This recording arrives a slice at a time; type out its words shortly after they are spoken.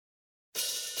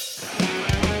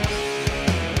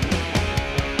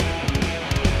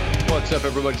What's up,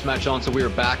 everybody? It's Matt Johnson. We are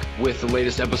back with the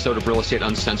latest episode of Real Estate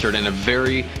Uncensored, and a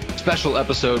very special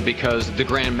episode because the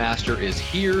Grand Master is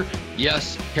here.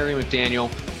 Yes, Terry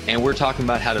McDaniel, and we're talking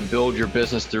about how to build your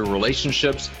business through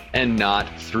relationships and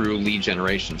not through lead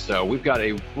generation. So we've got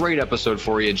a great episode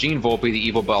for you. Gene Volpe, the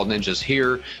Evil Bald Ninja, is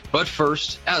here. But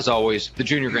first, as always, the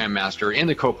Junior Grand Master in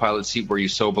the co-pilot seat where you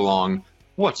so belong.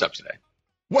 What's up today?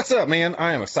 What's up, man?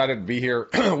 I am excited to be here.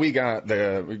 We got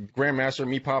the Grandmaster,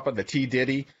 me papa, the T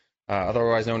Diddy,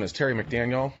 otherwise known as Terry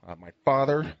McDaniel, my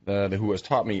father, who has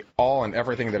taught me all and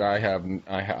everything that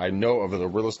I know of the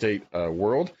real estate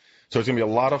world. So it's going to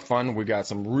be a lot of fun. We got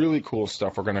some really cool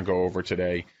stuff we're going to go over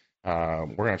today.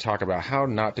 We're going to talk about how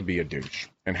not to be a douche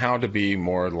and how to be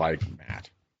more like Matt.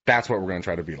 That's what we're going to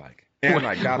try to be like. And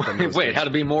I got them. Wait, how to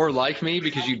be more like me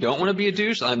because you don't want to be a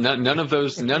douche? None of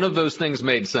those things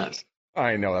made sense.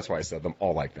 I know, that's why I said them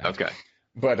all like that. Okay.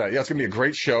 But yeah, it's gonna be a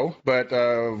great show. But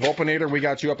Volpinator, we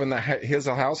got you up in his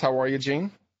house. How are you, Gene?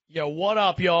 Yo, what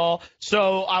up, y'all?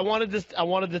 So I wanted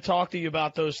to talk to you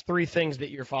about those three things that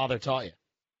your father taught you.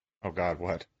 Oh God,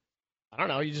 what? I don't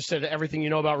know. You just said everything you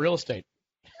know about real estate.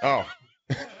 Oh.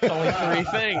 It's only three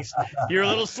things. You're a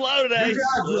little slow today.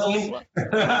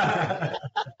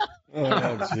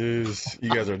 Oh, jeez. You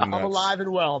guys are nuts. I'm alive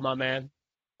and well, my man.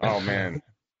 Oh, man.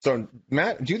 So,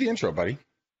 Matt, do the intro, buddy.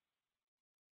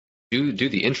 Do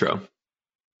the intro.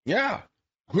 Yeah.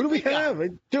 Who do we have?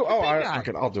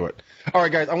 I'll do it. All right,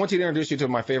 guys, I want you to introduce you to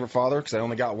my favorite father because I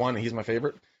only got one and he's my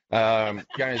favorite.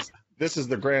 Guys, this is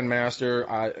the Grand Master.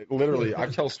 I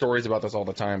tell stories about this all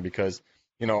the time because,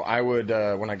 you know, I would,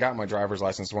 when I got my driver's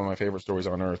license, one of my favorite stories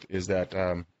on earth is that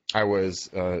I was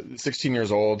 16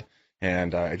 years old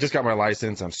and I just got my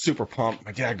license. I'm super pumped.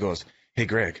 My dad goes, "Hey,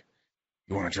 Greg,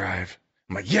 you want to drive?"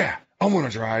 I'm like, "Yeah, I want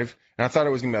to drive." And I thought it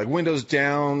was going to be like windows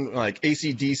down, like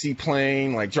AC/DC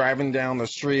playing, like driving down the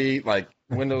street, like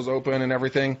windows open and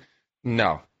everything.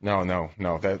 No. How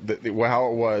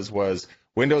it was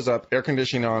windows up, air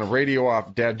conditioning on, radio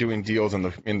off, dad doing deals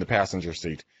in the passenger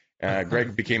seat.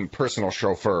 Greg became personal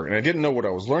chauffeur. And I didn't know what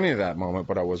I was learning at that moment,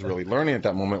 but I was really learning at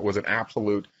that moment was an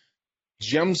absolute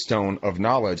gemstone of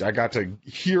knowledge. I got to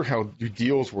hear how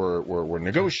deals were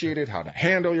negotiated, how to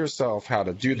handle yourself, how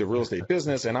to do the real estate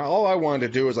business. And all I wanted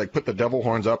to do was like put the devil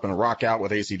horns up and rock out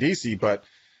with AC/DC, but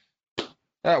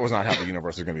that was not how the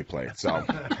universe was going to be played. So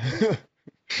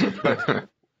but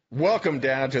welcome,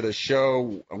 Dad, to the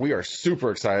show. We are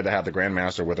super excited to have the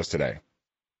Grandmaster with us today.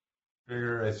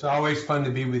 It's always fun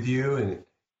to be with you and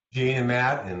Gene and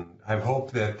Matt, and I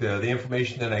hope that the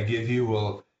information that I give you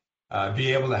will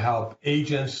be able to help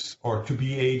agents or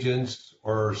to-be agents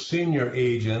or senior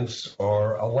agents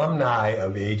or alumni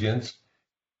of agents,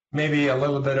 maybe a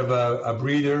little bit of a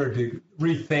breather to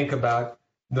rethink about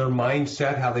their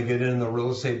mindset, how they get into the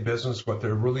real estate business, what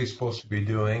they're really supposed to be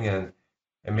doing, and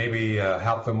maybe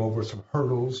help them over some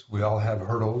hurdles. We all have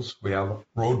hurdles. We have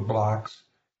roadblocks.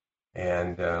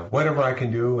 And whatever I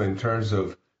can do in terms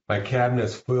of my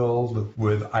cabinets filled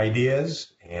with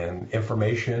ideas and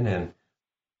information. And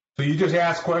so you just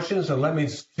ask questions and let me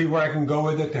see where I can go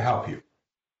with it to help you.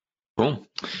 Cool.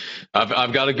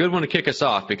 I've got a good one to kick us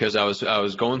off because I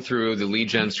was going through the lead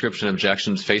gen description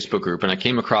objections Facebook group and I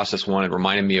came across this one. It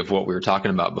reminded me of what we were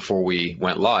talking about before we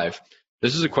went live.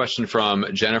 This is a question from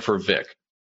Jennifer Vick.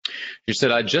 She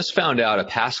said, "I just found out a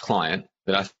past client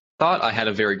that I thought I had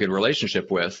a very good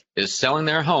relationship with is selling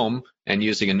their home and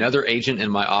using another agent in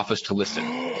my office to list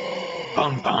it."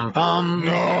 Bum, bum, bum.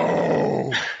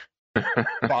 No.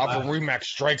 Bob Remax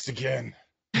strikes again.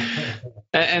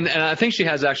 And I think she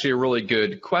has actually a really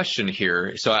good question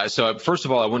here. So first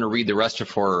of all, I want to read the rest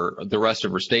of her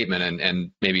statement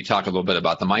and maybe talk a little bit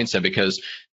about the mindset because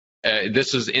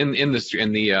this is in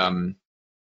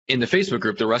the Facebook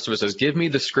group. The rest of it says, "Give me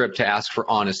the script to ask for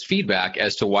honest feedback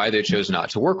as to why they chose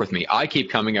not to work with me. I keep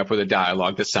coming up with a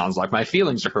dialogue that sounds like my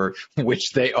feelings are hurt,"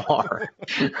 which they are.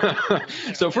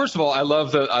 So first of all, I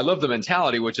love the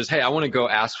mentality, which is, hey, I want to go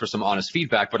ask for some honest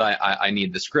feedback, but I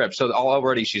need the script. So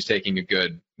already she's taking a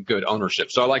good ownership.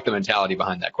 So I like the mentality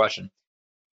behind that question.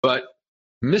 But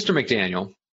Mr.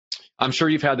 McDaniel, I'm sure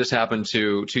you've had this happen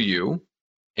to you.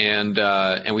 And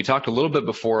we talked a little bit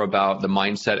before about the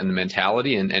mindset and the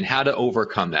mentality and how to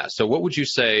overcome that. So what would you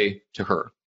say to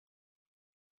her?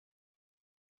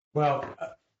 Well,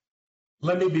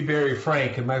 let me be very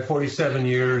frank. In my 47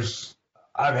 years,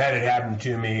 I've had it happen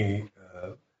to me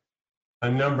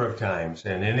a number of times.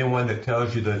 And anyone that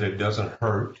tells you that it doesn't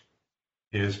hurt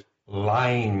is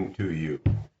lying to you.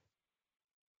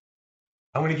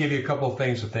 I'm going to give you a couple of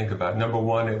things to think about. Number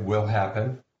one, it will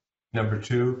happen. Number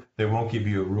two, they won't give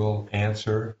you a real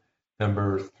answer.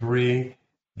 Number three,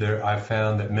 I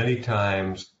found that many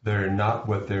times they're not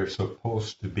what they're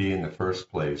supposed to be in the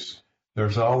first place.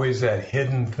 There's always that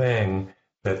hidden thing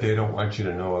that they don't want you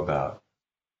to know about.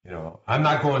 I'm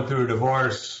not going through a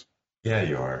divorce. Yeah,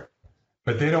 you are.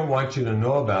 But they don't want you to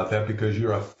know about that because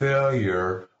you're a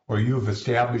failure, or you've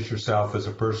established yourself as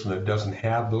a person that doesn't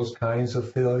have those kinds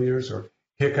of failures or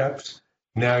hiccups.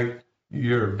 Now,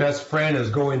 your best friend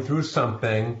is going through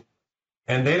something,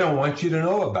 and they don't want you to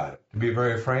know about it, to be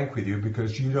very frank with you,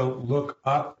 because you don't look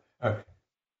up.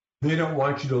 They don't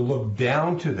want you to look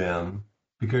down to them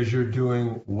because you're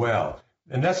doing well.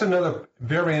 And that's another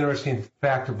very interesting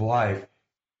fact of life.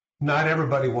 Not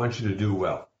everybody wants you to do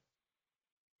well.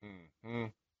 Mm-hmm.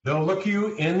 They'll look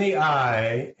you in the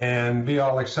eye and be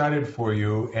all excited for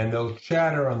you, and they'll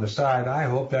chatter on the side, I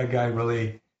hope that guy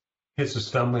really hits a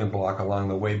stumbling block along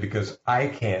the way because I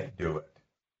can't do it.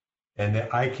 And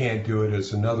the I can't do it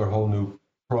is another whole new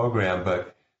program,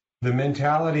 but the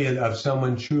mentality of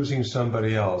someone choosing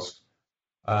somebody else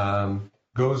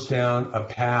goes down a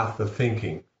path of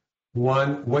thinking.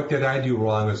 One, what did I do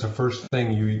wrong is the first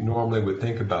thing you normally would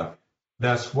think about.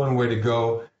 That's one way to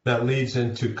go. That leads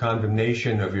into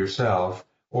condemnation of yourself,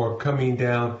 or coming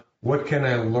down, what can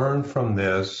I learn from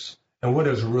this, and what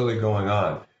is really going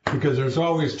on? Because there's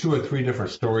always 2 or 3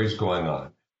 different stories going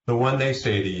on. The one they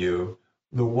say to you,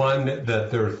 the one that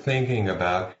they're thinking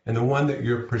about, and the one that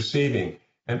you're perceiving,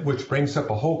 and which brings up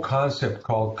a whole concept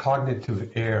called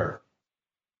cognitive error.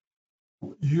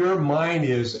 Your mind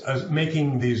is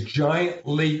making these giant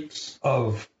leaps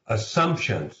of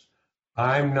assumptions.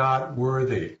 I'm not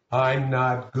worthy. I'm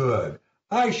not good.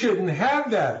 I shouldn't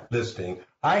have that listing.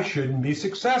 I shouldn't be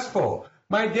successful.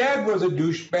 My dad was a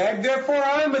douchebag, therefore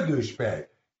I'm a douchebag.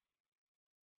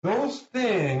 Those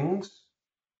things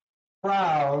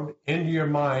crowd into your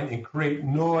mind and create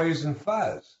noise and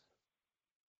fuzz.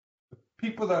 The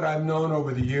people that I've known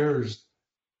over the years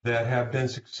that have been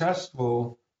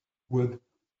successful with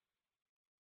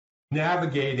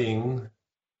navigating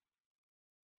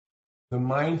the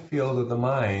minefield of the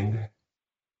mind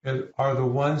are the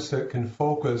ones that can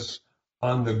focus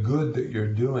on the good that you're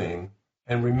doing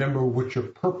and remember what your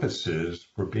purpose is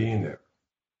for being there.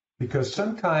 Because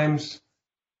sometimes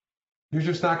you're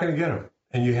just not going to get them,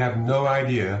 and you have no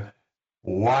idea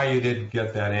why you didn't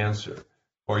get that answer,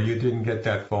 or you didn't get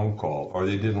that phone call, or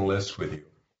they didn't list with you.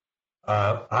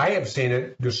 I have seen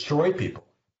it destroy people.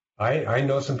 I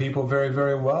know some people very,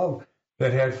 very well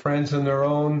that had friends in their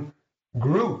own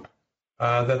group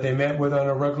that they met with on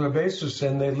a regular basis,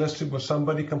 and they listed with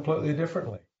somebody completely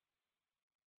differently.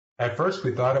 At first,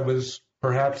 we thought it was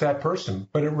perhaps that person,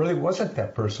 but it really wasn't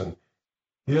that person.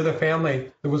 The other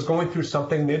family that was going through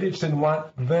something, they just didn't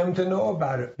want them to know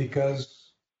about it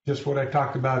because just what I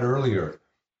talked about earlier.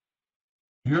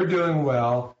 You're doing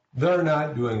well. They're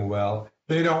not doing well.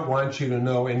 They don't want you to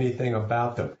know anything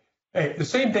about them. Hey, the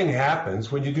same thing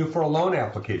happens when you do for a loan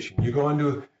application. You go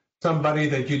into somebody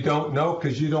that you don't know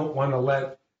because you don't want to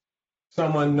let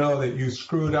someone know that you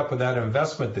screwed up with that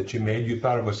investment that you made. You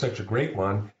thought it was such a great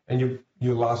one, and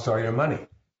you lost all your money.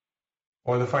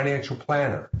 Or the financial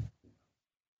planner.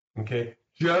 Okay?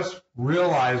 Just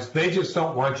realize they just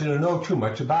don't want you to know too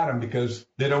much about them because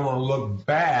they don't want to look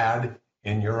bad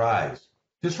in your eyes.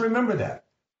 Just remember that.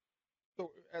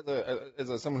 So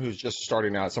as someone who's just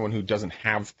starting out, someone who doesn't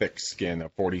have thick skin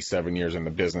of 47 years in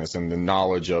the business and the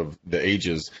knowledge of the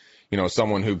ages,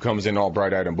 someone who comes in all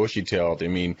bright-eyed and bushy-tailed, I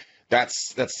mean, that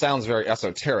sounds very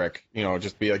esoteric,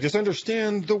 just be like, just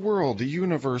understand the world. The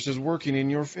universe is working in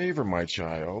your favor, my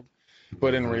child.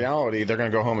 But in reality, they're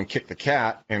going to go home and kick the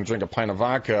cat and drink a pint of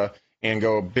vodka and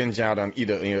go binge out on eat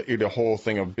a whole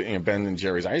thing of Ben and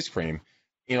Jerry's ice cream.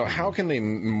 How can they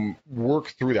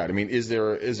work through that? I mean, is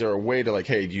there a way to, like,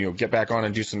 hey, get back on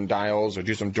and do some dials or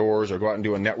do some doors or go out and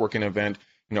do a networking event?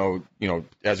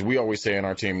 As we always say in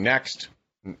our team, next.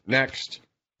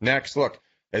 Look,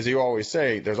 as you always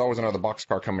say, there's always another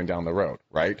boxcar coming down the road,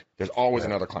 right? There's always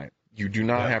another client. You do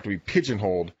not have to be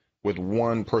pigeonholed with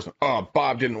one person. Oh,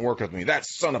 Bob didn't work with me. That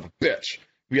son of a bitch.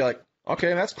 Be like,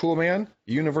 okay, that's cool, man.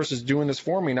 The universe is doing this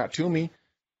for me, not to me.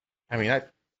 I mean,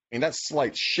 that's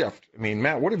slight shift. I mean,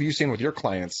 Matt, what have you seen with your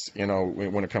clients,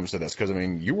 when it comes to this? Because, I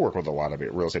mean, you work with a lot of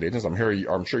real estate agents.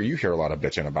 I'm sure you hear a lot of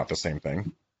bitching about the same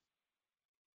thing.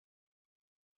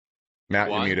 Matt,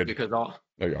 Why? You're muted. Because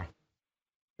There you are.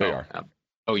 There you are.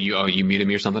 Oh, you muted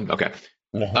me or something? Okay.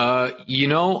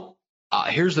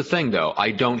 Here's the thing, though. I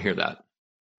don't hear that.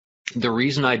 The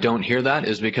reason I don't hear that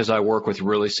is because I work with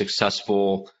really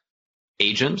successful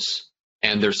agents,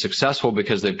 and they're successful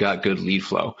because they've got good lead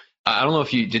flow. I don't know if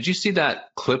did you see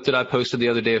that clip that I posted the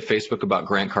other day of Facebook about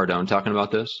Grant Cardone talking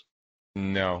about this?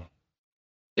 No.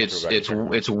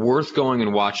 It's worth going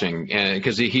and watching,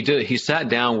 because he sat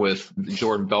down with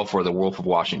Jordan Belfort, the Wolf of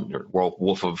Washington, or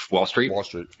Wolf of Wall Street. Wall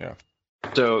Street, yeah.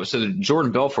 So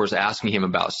Jordan Belfort is asking him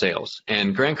about sales,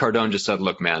 and Grant Cardone just said,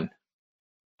 "Look, man,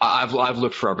 I've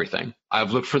looked for everything.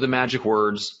 I've looked for the magic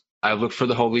words. I've looked for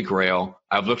the Holy Grail.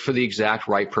 I've looked for the exact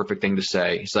right, perfect thing to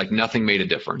say." He's like, nothing made a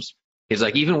difference. He's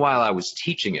like, even while I was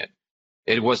teaching it,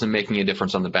 it wasn't making a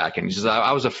difference on the back end. He says,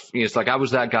 I was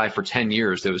that guy for 10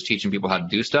 years that was teaching people how to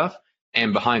do stuff,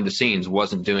 and behind the scenes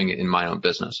wasn't doing it in my own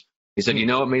business. He said, you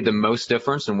know what made the most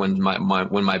difference, and when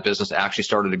my business actually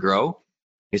started to grow,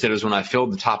 he said, it was when I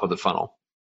filled the top of the funnel.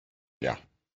 Yeah.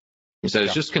 He said,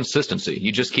 it's just consistency.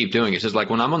 You just keep doing it. He says, like,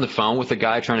 when I'm on the phone with a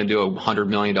guy trying to do a $100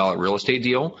 million real estate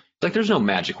deal, it's like, there's no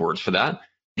magic words for that.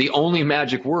 The only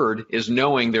magic word is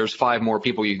knowing there's 5 more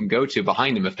people you can go to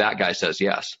behind him if that guy says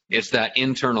yes. It's that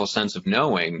internal sense of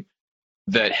knowing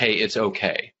that, hey, it's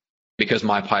okay because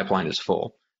my pipeline is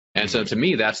full. And so to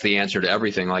me, that's the answer to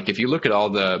everything. Like, if you look at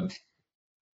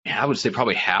I would say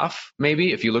probably half,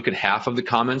 maybe, if you look at half of the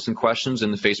comments and questions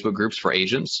in the Facebook groups for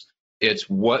agents, it's,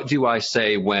 what do I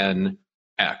say when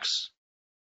X?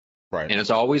 Right. And it's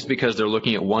always because they're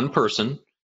looking at one person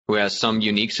who has some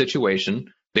unique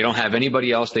situation. They don't have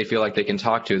anybody else they feel like they can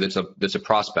talk to that's a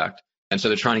prospect. And so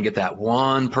they're trying to get that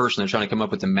one person. They're trying to come up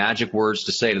with the magic words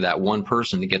to say to that one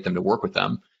person to get them to work with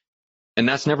them. And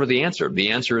that's never the answer.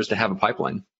 The answer is to have a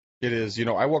pipeline. It is.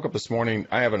 I woke up this morning.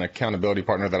 I have an accountability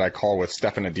partner that I call with,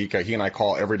 Stefan Adika. He and I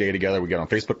call every day together. We get on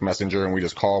Facebook Messenger and we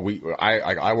just call.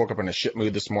 I woke up in a shit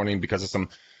mood this morning because of some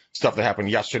stuff that happened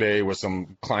yesterday with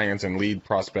some clients and lead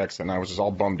prospects, and I was just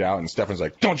all bummed out. And Stefan's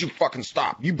like, "Don't you fucking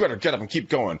stop. You better get up and keep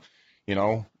going." He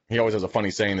always has a funny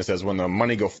saying that says, when the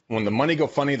money go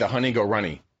funny, the honey go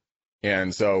runny.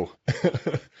 And so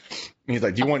he's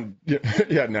like, "Do you want?"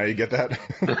 Yeah, now you get that.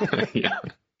 Yeah.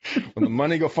 When the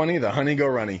money go funny, the honey go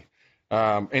runny.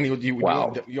 And you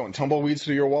want tumbleweeds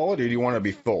through your wallet, or do you want to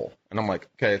be full? And I'm like,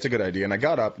 okay, it's a good idea. And I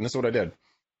got up, and this is what I did.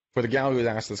 For the gal who was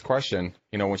asked this question,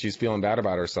 when she's feeling bad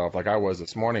about herself, like I was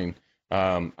this morning,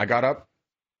 I got up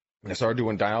and I started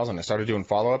doing dials and I started doing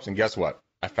follow-ups. And guess what?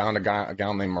 I found a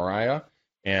gal named Mariah,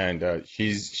 and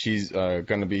she's going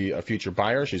to be a future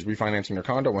buyer. She's refinancing her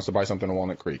condo, wants to buy something in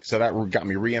Walnut Creek. So that got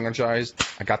me re-energized.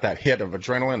 I got that hit of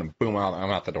adrenaline, and boom,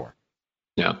 I'm out the door.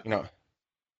 Yeah.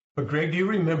 But Greg, do you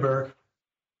remember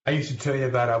I used to tell you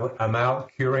about I'm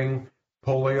out curing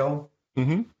polio?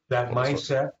 Mm-hmm. That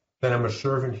mindset that I'm a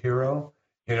servant hero.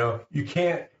 You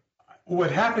can't.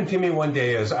 What happened to me one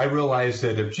day is I realized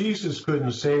that if Jesus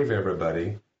couldn't save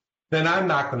everybody, then I'm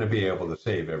not going to be able to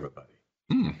save everybody.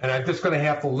 And I'm just going to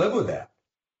have to live with that.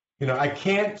 I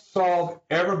can't solve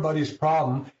everybody's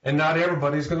problem, and not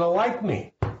everybody's going to like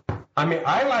me. I mean,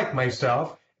 I like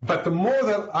myself, but the more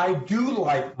that I do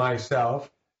like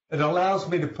myself, it allows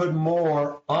me to put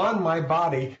more on my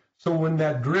body. So when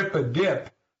that dip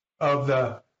of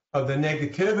the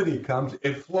negativity comes,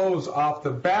 it flows off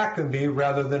the back of me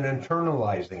rather than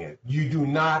internalizing it. You do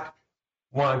not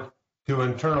want to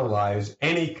internalize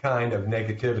any kind of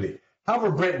negativity.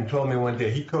 Howard Brinton told me one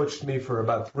day, he coached me for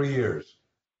about 3 years.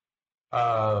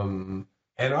 And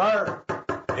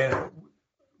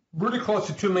really close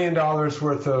to $2 million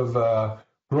worth of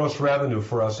gross revenue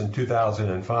for us in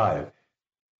 2005.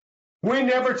 We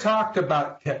never talked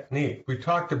about technique. We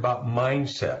talked about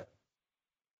mindset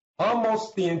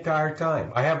almost the entire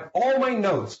time. I have all my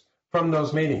notes from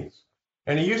those meetings.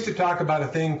 And he used to talk about a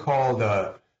thing called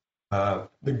the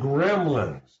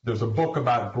gremlins. There's a book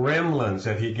about gremlins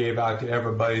that he gave out to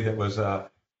everybody that was a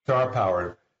star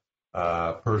power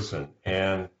person.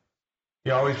 And he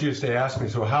always used to ask me,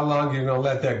 so how long are you going to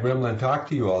let that gremlin talk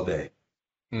to you all day?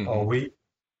 Mm-hmm. All week?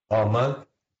 All month?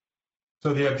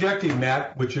 So the objective,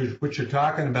 Matt, which you're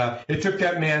talking about, it took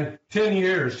that man 10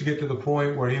 years to get to the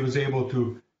point where he was able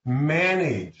to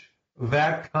manage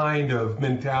that kind of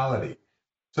mentality.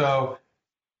 So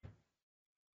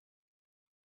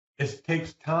it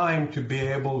takes time to be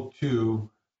able to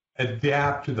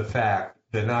adapt to the fact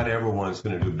that not everyone's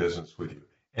going to do business with you.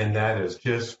 And that is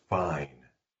just fine.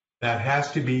 That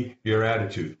has to be your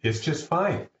attitude. It's just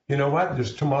fine. You know what?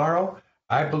 There's tomorrow.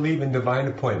 I believe in divine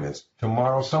appointments.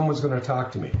 Tomorrow, someone's going to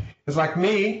talk to me. It's like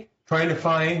me trying to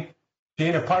find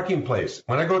Jane a parking place.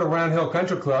 When I go to Round Hill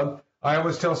Country Club, I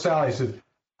always tell Sally, I said,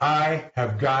 I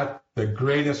have got the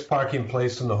greatest parking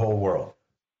place in the whole world.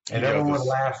 And everyone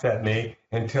laughs at me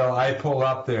until I pull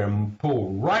up there and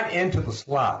pull right into the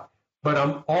slot. But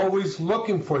I'm always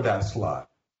looking for that slot.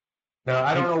 Now,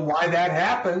 I don't know why that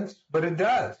happens, but it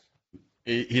does.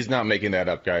 He's not making that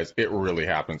up, guys. It really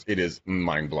happens. It is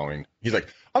mind-blowing. He's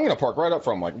like, I'm going to park right up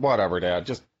front. I'm like, whatever, Dad.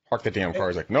 Just park the damn car.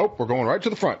 He's like, nope, we're going right to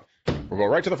the front. We'll go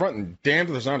right to the front, and damn,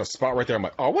 there's not a spot right there. I'm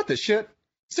like, oh, what the shit?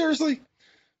 Seriously?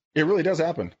 It really does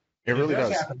happen. It really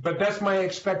does. Happen, but that's my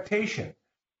expectation.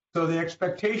 So the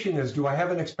expectation is, do I have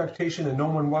an expectation that no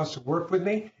one wants to work with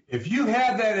me? If you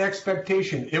have that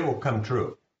expectation, it will come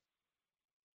true.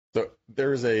 So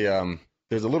there's a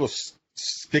little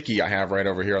sticky I have right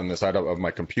over here on the side of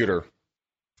my computer,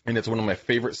 and it's one of my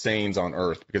favorite sayings on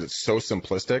earth because it's so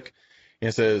simplistic. And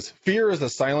it says, "Fear is the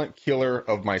silent killer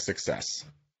of my success."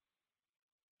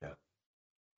 Yeah.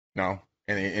 No,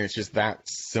 and it's just that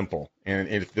simple. And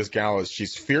if this gal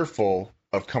she's fearful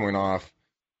of coming off,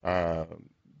 for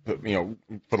the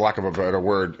lack of a better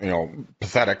word,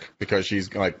 pathetic, because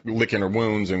she's like licking her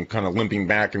wounds and kind of limping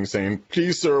back and saying,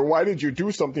 "Please, sir, why did you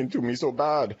do something to me so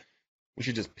bad?" We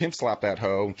should just pimp slap that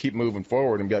hoe and keep moving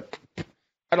forward and be like,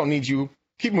 "I don't need you.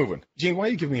 Keep moving." Gene, why are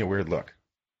you giving me a weird look?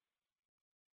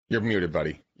 You're muted,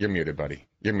 buddy. You're muted, buddy.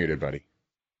 You're muted, buddy.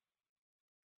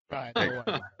 Right.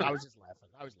 I was just laughing.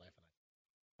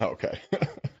 Okay.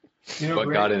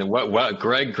 What got in? What?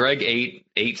 Greg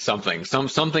ate something.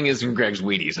 Something is in Greg's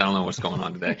Wheaties. I don't know what's going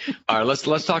on today. All right,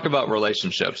 let's talk about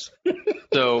relationships.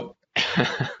 So.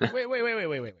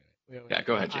 Wait. Yeah,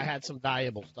 go ahead, Gene. I had some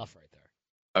valuable stuff right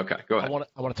there. Okay, go ahead.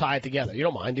 I want to tie it together. You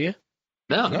don't mind, do you?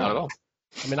 No, not at all.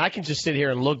 I mean, I can just sit here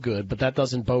and look good, but that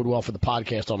doesn't bode well for the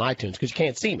podcast on iTunes because you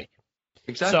can't see me.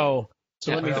 Exactly. So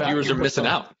let me. The viewers are missing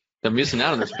out. They're missing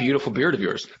out on this beautiful beard of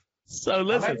yours. So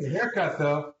listen. I like the haircut,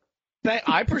 though.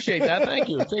 I appreciate that. Thank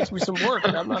you. It takes me some work.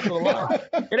 I'm not going to lie.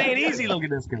 It ain't easy looking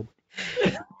this good.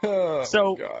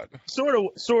 So, God.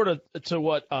 sort of to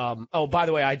what. By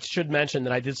the way, I should mention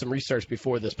that I did some research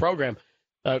before this program.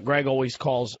 Greg always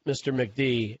calls Mr.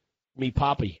 McD me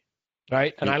Poppy,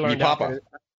 right? And I learned me Papa.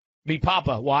 Me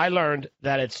Papa. Well, I learned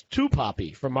that it's too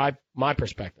Poppy from my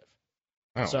perspective.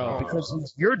 Oh. So because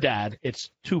he's your dad, it's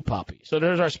too Poppy. So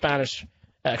there's our Spanish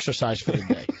exercise for the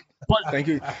day. But Thank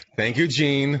you,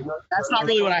 Gene. that's not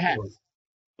really what I had.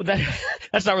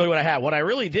 That's not really what I had. What I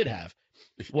really did have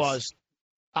was,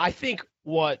 I think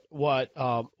what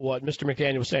Mr.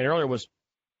 McDaniel was saying earlier was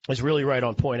really right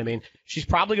on point. I mean, she's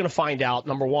probably going to find out,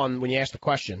 number one, when you ask the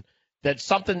question, that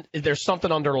there's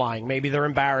something underlying. Maybe they're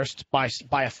embarrassed by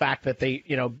a fact that they,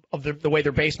 of the way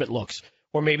their basement looks,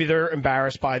 or maybe they're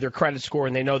embarrassed by their credit score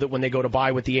and they know that when they go to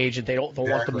buy with the agent, they'll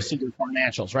want them to see their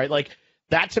financials, right? Like,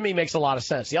 that to me makes a lot of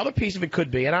sense. The other piece of it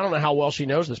could be, and I don't know how well she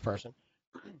knows this person,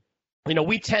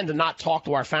 we tend to not talk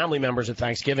to our family members at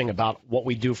Thanksgiving about what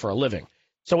we do for a living.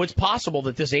 So it's possible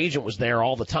that this agent was there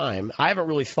all the time. I haven't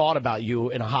really thought about you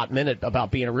in a hot minute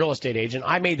about being a real estate agent.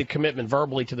 I made the commitment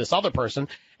verbally to this other person,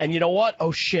 and you know what?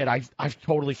 Oh, shit, I've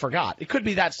totally forgot. It could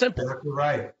be that simple. You're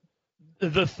right.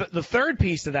 The third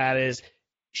piece of that is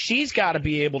she's got to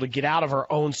be able to get out of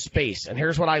her own space. And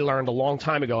here's what I learned a long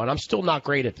time ago, and I'm still not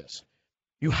great at this.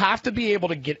 You have to be able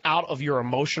to get out of your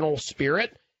emotional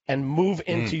spirit and move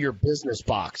into your business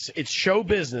box. It's show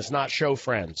business, not show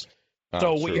friends.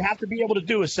 So what you have to be able to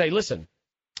do is say, listen,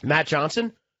 Matt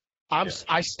Johnson,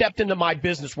 I stepped into my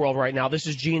business world right now. This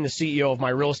is Gene, the CEO of my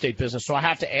real estate business, so I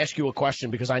have to ask you a question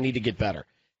because I need to get better.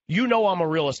 You know I'm a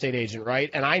real estate agent, right?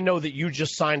 And I know that you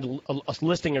just signed a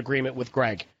listing agreement with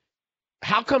Greg.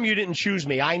 How come you didn't choose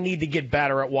me? I need to get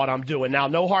better at what I'm doing. Now,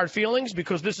 no hard feelings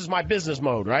because this is my business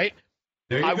mode, right?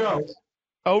 There you go.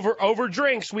 Over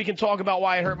drinks, we can talk about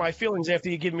why it hurt my feelings after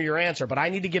you give me your answer, but I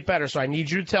need to get better, so I need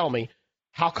you to tell me,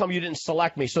 how come you didn't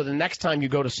select me so the next time you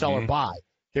go to sell or buy,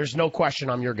 there's no question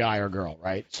I'm your guy or girl,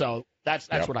 right? So that's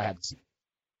what I had to say.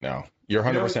 No, you're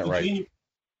 100% right.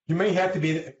 You may have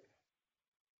to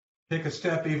take a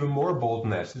step even more bold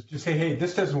than this. Just say, hey,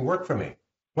 this doesn't work for me.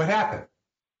 What happened?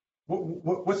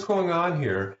 What's going on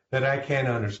here that I can't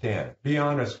understand? Be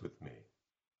honest with me.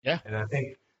 Yeah. And I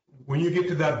think when you get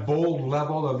to that bold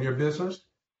level of your business,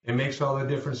 it makes all the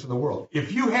difference in the world.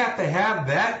 If you have to have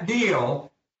that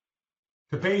deal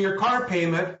to pay your car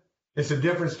payment, it's a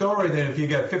different story than if you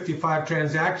got 55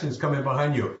 transactions coming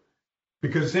behind you.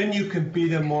 Because then you can be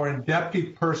the more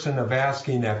in-depth person of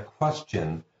asking that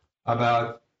question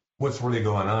about what's really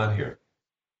going on here.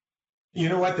 You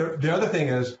know what? The other thing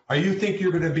is, you think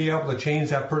you're going to be able to change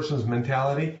that person's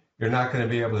mentality? You're not going to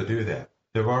be able to do that.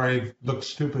 They've already looked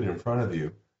stupid in front of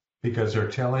you because they're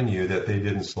telling you that they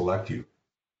didn't select you.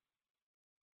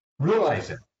 Realize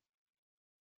it.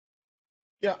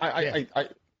 Yeah,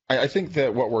 I think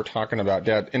that what we're talking about,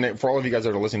 Dad, and for all of you guys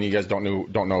that are listening, you guys don't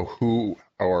know who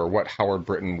or what Howard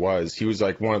Britton was. He was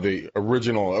like one of the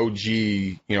original OG,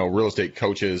 real estate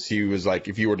coaches. He was like,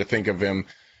 if you were to think of him,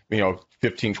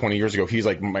 15, 20 years ago, he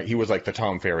was like the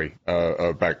Tom Ferry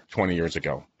back 20 years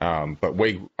ago. But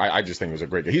I just think he was a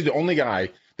great guy. He's the only guy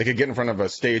that could get in front of a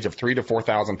stage of 3,000 to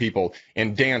 4,000 people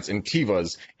and dance in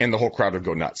tivas, and the whole crowd would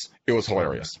go nuts. It was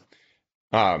hilarious.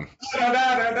 Oh,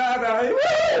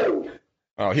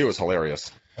 he was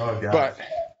hilarious. Oh, God. But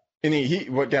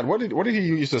Dad, what did he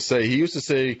used to say? He used to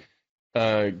say,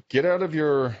 get out of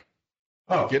your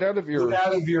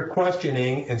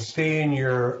questioning and stay in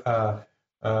your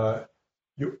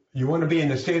you want to be in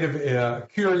the state of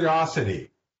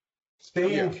curiosity.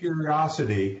 Stay in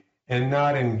curiosity and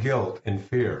not in guilt and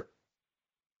fear.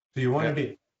 So you want to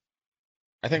be.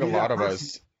 I think a lot of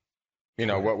us,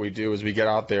 what we do is we get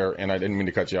out there, and I didn't mean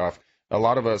to cut you off. A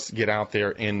lot of us get out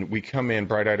there and we come in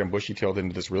bright-eyed and bushy-tailed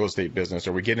into this real estate business,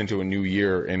 or we get into a new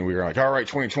year and we're like, all right,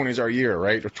 2020 is our year,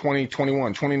 right? Or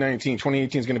 2021, 2019,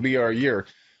 2018 is going to be our year.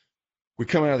 We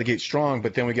come out of the gate strong,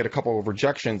 but then we get a couple of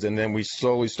rejections, and then we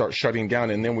slowly start shutting down,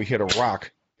 and then we hit a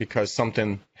rock because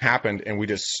something happened and we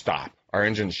just stop. Our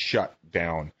engines shut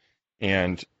down.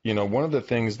 And, one of the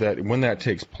things that when that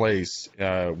takes place,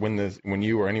 when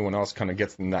you or anyone else kind of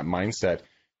gets in that mindset,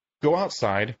 go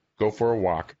outside, go for a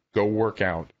walk, go work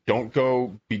out. Don't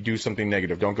go do something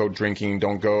negative. Don't go drinking.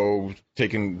 Don't go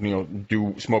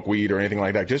smoke weed or anything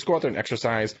like that. Just go out there and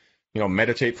exercise,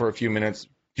 meditate for a few minutes,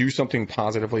 do something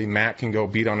positively. Matt can go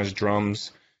beat on his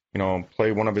drums,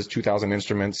 play one of his 2,000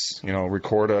 instruments,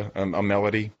 record a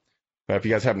melody. If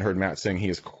you guys haven't heard Matt sing, he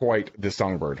is quite the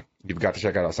songbird. You've got to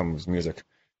check out some of his music.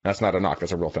 That's not a knock.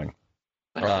 That's a real thing.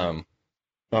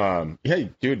 Hey,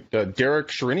 dude, Derek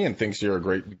Sherinian thinks you're a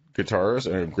great guitarist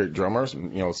and a great drummer.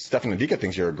 Stefan Ndika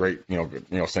thinks you're a great,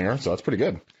 singer. So that's pretty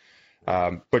good.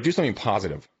 But do something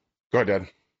positive. Go ahead, Dad.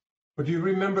 But do you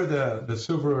remember the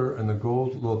silver and the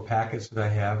gold little packets that I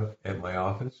have at my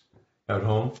office at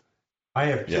home? I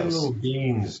have 10 little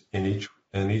beans in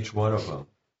each one of them.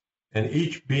 And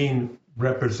each bean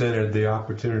represented the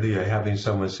opportunity of having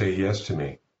someone say yes to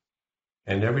me.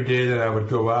 And every day that I would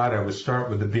go out, I would start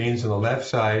with the beans on the left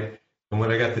side. And when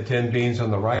I got the 10 beans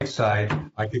on the right side,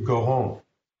 I could go home.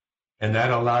 And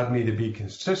that allowed me to be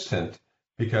consistent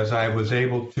because I was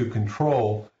able to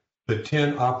control the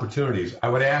 10 opportunities. I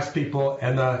would ask people,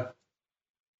 and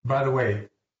by the way,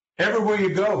 everywhere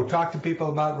you go, talk to people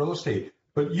about real estate,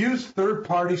 but use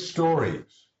third-party stories.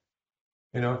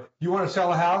 You want to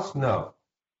sell a house? No,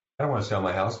 I don't want to sell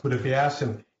my house. But if you ask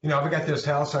them, I've got this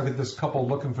house, I've got this couple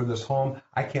looking for this home,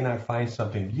 I cannot find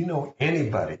something. Do you know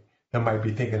anybody that might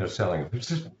be thinking of selling it? It's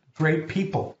just great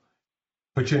people.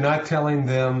 But you're not telling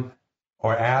them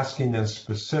or asking them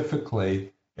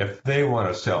specifically if they want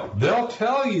to sell. They'll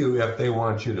tell you if they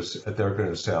want you if they're going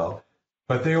to sell,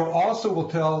 but they also will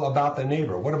tell about the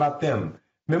neighbor. What about them?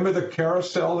 Remember the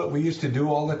carousel that we used to do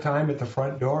all the time at the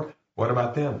front door? What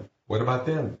about them? What about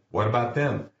them? What about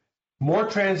them? More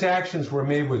transactions were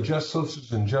made with just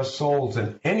solicitors and just solds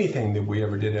than anything that we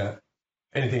ever did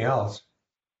anything else.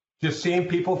 Just seeing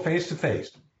people face to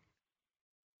face.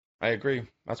 I agree.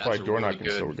 That's why door knocking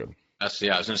is so good. I was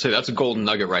going to say that's a golden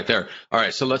nugget right there. All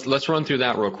right, so let's run through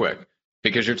that real quick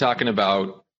because you're talking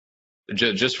about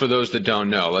just for those that don't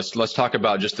know. Let's talk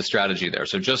about just the strategy there.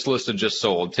 So just listed, just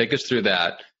sold. Take us through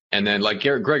that. And then, like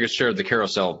Greg has shared the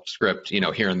carousel script,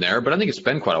 here and there, but I think it's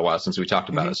been quite a while since we talked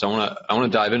about it. So I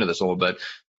want to dive into this a little bit.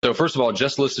 So first of all,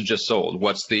 just listed, just sold.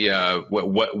 What's the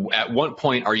at what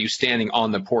point are you standing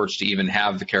on the porch to even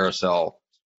have the carousel?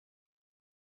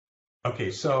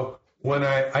 Okay, so when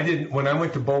I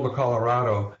went to Boulder,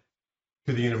 Colorado,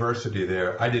 to the university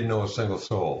there, I didn't know a single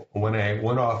soul. When I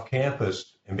went off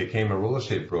campus and became a real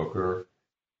estate broker,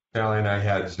 Sally and I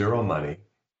had zero money.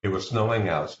 It was snowing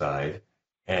outside.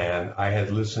 And I had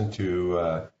listened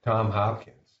to Tom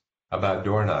Hopkins about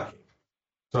door knocking.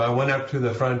 So I went up to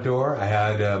the front door. I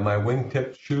had my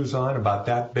wingtip shoes on, about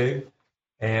that big,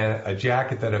 and a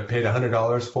jacket that I paid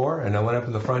 $100 for. And I went up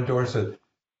to the front door and said,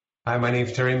 "Hi, my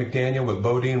name's Terry McDaniel with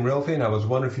Bodine Realty, and I was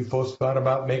wondering if you folks thought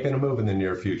about making a move in the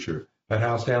near future. That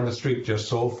house down the street just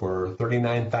sold for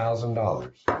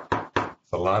 $39,000.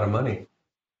 It's a lot of money."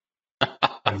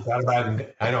 I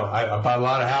bought a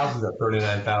lot of houses at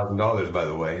 $39,000, by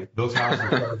the way. Those houses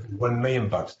are $1 million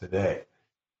today.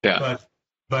 Yeah.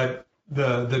 But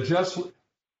the just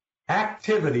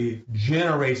activity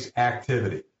generates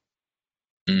activity.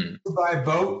 You buy a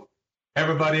boat,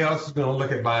 everybody else is going to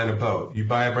look at buying a boat. You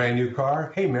buy a brand new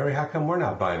car, hey Mary, how come we're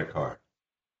not buying a car?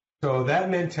 So that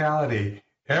mentality,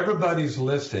 everybody's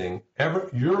listing,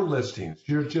 your listings,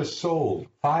 you're just sold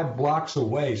 5 blocks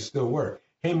away still work.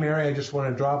 Hey, Mary, I just want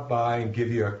to drop by and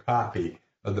give you a copy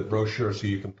of the brochure so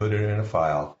you can put it in a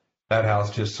file. That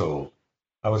house just sold.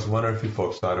 I was wondering if you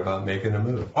folks thought about making a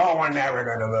move. Oh, we're never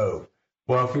going to move.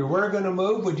 Well, if you were going to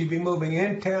move, would you be moving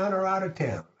in town or out of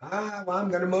town? Well, I'm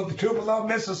going to move to Tupelo,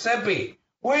 Mississippi.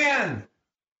 When?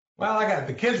 Well,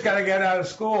 the kids got to get out of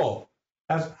school.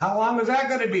 How long is that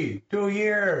going to be? 2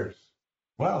 years.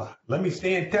 Well, let me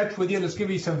stay in touch with you. Let's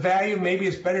give you some value. Maybe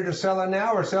it's better to sell it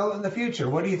now or sell it in the future.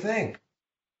 What do you think?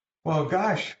 Well,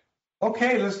 gosh,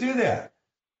 okay, let's do that.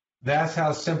 That's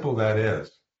how simple that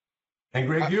is. And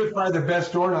Greg, you're probably the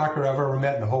best door knocker I've ever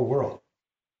met in the whole world.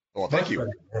 Well, thank you.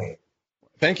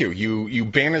 Thank you. You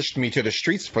banished me to the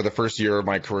streets for the first year of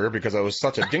my career because I was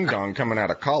such a ding-dong coming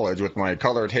out of college with my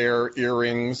colored hair,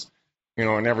 earrings,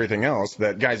 and everything else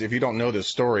that, guys, if you don't know this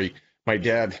story, my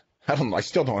dad, I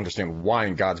still don't understand why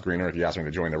in God's green earth he asked me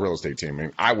to join the real estate team. I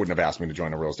mean, I wouldn't have asked me to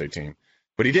join the real estate team,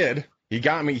 but he did. He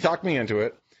got me, he talked me into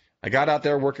it. I got out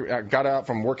there got out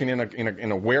from working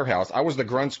in a warehouse. I was the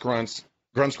grunt's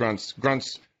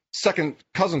second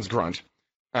cousin's grunt.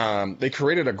 They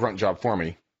created a grunt job for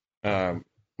me.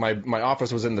 My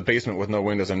office was in the basement with no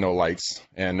windows and no lights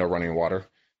and no running water.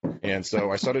 And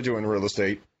so I started doing real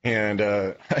estate, and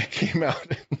I came out,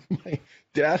 and my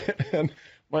dad and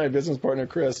my business partner,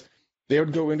 Chris, they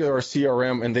would go into our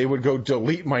CRM and they would go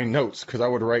delete my notes because I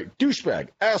would write douchebag,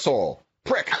 asshole,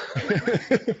 prick.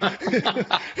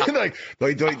 And like,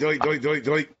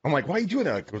 delete. I'm like, why are you doing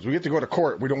that? Because we have to go to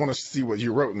court. We don't want to see what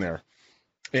you wrote in there.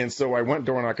 And so I went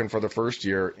door knocking for the first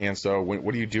year. And so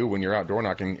what do you do when you're out door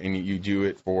knocking and you do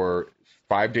it for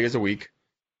 5 days a week,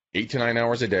 8 to 9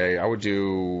 hours a day? I would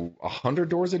do 100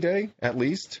 doors a day at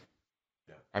least.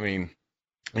 Yeah. I mean,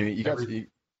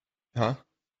 huh?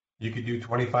 You could do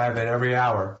 25 at every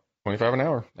hour. 25 an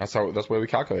hour. That's the way we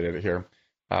calculated it here.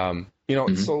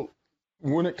 So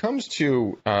when it comes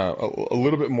to a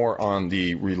little bit more on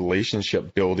the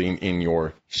relationship building in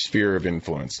your sphere of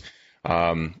influence,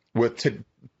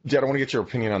 Dad, I want to get your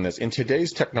opinion on this. In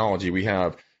today's technology, we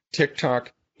have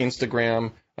TikTok,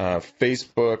 Instagram,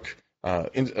 Facebook,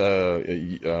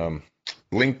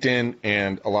 LinkedIn,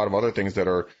 and a lot of other things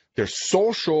they're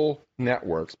social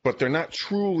networks, but they're not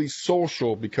truly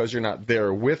social because you're not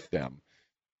there with them.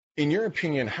 In your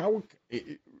opinion,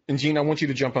 and Gene, I want you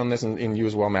to jump on this, and you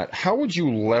as well, Matt, how would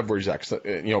you leverage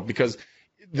that? Because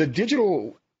the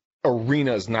digital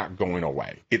arena is not going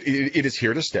away. It is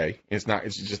here to stay.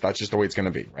 That's just the way it's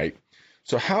going to be, right?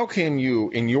 So how can you,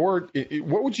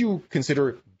 what would you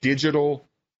consider digital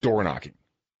door knocking?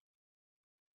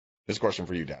 This question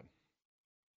for you, Dad.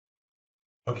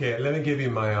 Okay, let me give you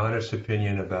my honest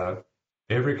opinion about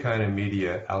every kind of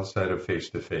media outside of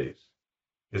face-to-face.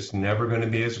 It's never going to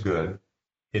be as good.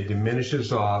 It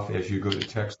diminishes off as you go to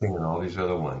texting and all these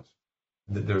other ones.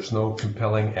 There's no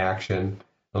compelling action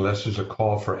unless there's a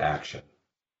call for action.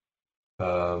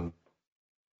 I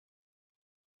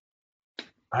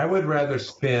would rather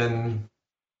spend,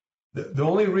 the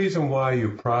only reason why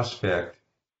you prospect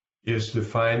is to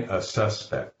find a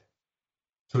suspect.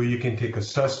 So you can take a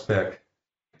suspect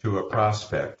to a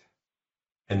prospect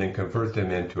and then convert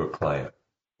them into a client.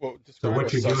 Well, so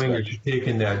what you're doing is you're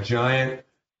taking that giant,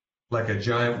 like a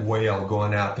giant whale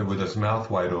going out there with his mouth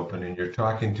wide open, and you're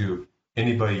talking to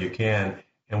anybody you can.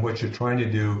 And what you're trying to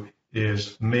do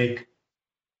is make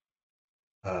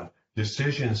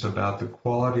decisions about the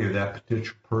quality of that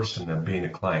particular person and being a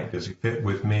client. Does he fit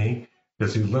with me?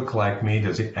 Does he look like me?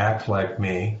 Does he act like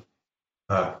me?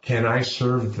 Can I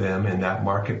serve them in that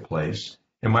marketplace?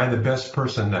 Am I the best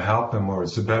person to help them, or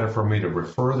is it better for me to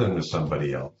refer them to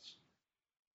somebody else?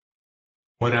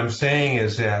 What I'm saying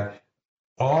is that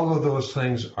all of those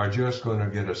things are just going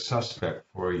to get a suspect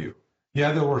for you.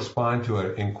 Yeah, they'll respond to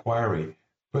an inquiry,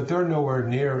 but they're nowhere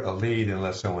near a lead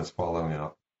unless someone's following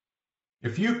up.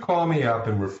 If you call me up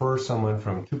and refer someone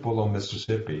from Tupelo,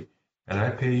 Mississippi, and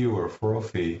I pay you a referral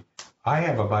fee, I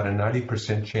have about a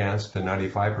 90% chance to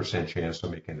 95% chance of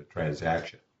making a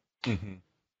transaction. Mm-hmm.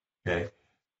 Okay?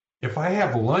 If I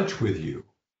have lunch with you,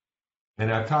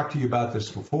 and I've talked to you about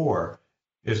this before,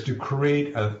 is to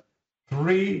create a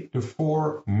 3 to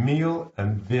 4 meal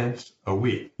events a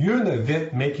week. You're in the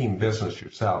event making business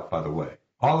yourself, by the way.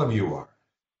 All of you are.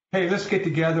 Hey, let's get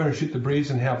together and shoot the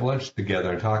breeze and have lunch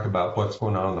together and talk about what's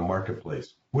going on in the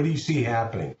marketplace. What do you see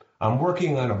happening? I'm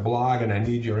working on a blog and I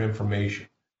need your information.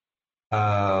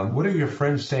 What are your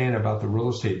friends saying about the real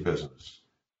estate business?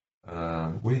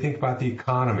 What do you think about the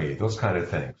economy? Those kind of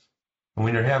things. And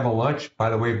when you're having lunch, by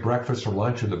the way, breakfast or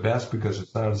lunch are the best because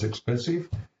it's not as expensive.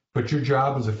 But your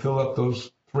job is to fill up those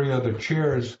 3 other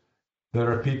chairs that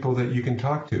are people that you can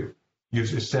talk to. You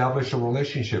establish a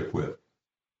relationship with.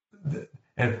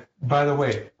 And by the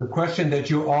way, the question that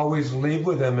you always leave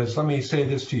with them is, let me say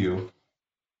this to you.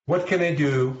 What can I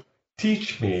do?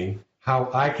 Teach me how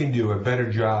I can do a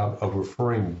better job of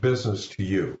referring business to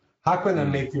you. How can I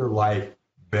make your life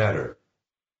better?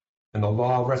 And the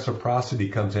law of reciprocity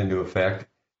comes into effect,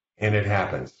 and it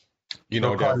happens.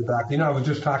 They'll call you back. I was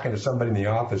just talking to somebody in the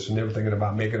office, and they were thinking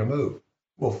about making a move.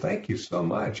 Well, thank you so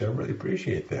much. I really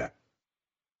appreciate that.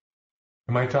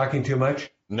 Am I talking too much?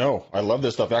 No, I love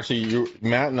this stuff. Actually,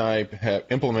 Matt and I have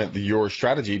implement your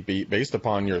strategy based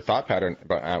upon your thought pattern.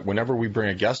 But whenever we bring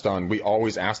a guest on, we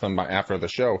always ask them after the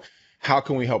show, how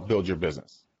can we help build your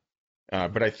business?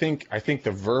 But I think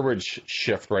the verbiage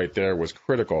shift right there was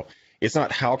critical. It's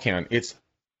not how can, it's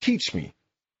teach me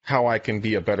how I can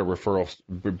be a better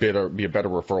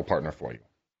referral partner for you.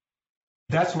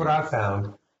 That's what I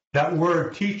found. That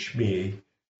word teach me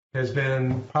has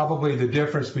been probably the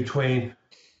difference between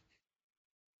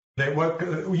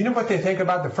what they think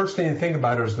about. The first thing they think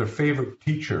about is their favorite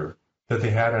teacher that they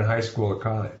had in high school or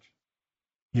college.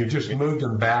 You just moved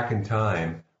them back in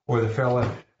time, or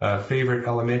the favorite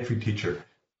elementary teacher.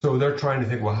 So they're trying to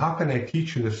think, well, how can I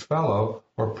teach this fellow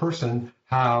or person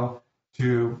how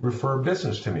to refer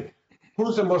business to me?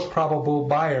 Who's the most probable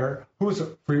buyer? Who's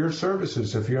for your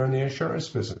services if you're in the insurance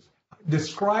business?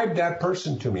 Describe that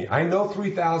person to me. I know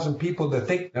 3,000 people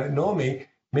that know me.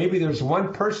 Maybe there's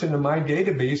one person in my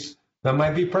database that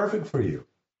might be perfect for you.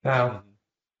 Now,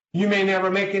 you may never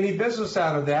make any business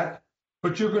out of that,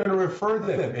 but you're going to refer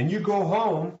them. And you go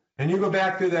home and you go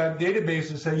back to that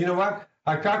database and say, you know what?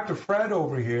 I talked to Fred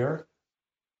over here,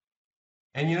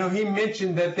 and he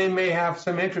mentioned that they may have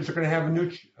some interest. They're going to have a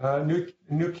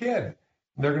new kid.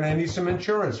 They're going to need some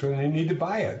insurance, or they need to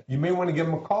buy it. You may want to give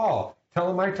them a call. Tell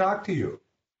them I talked to you.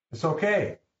 It's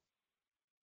okay.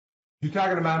 You're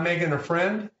talking about making a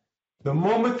friend? The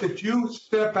moment that you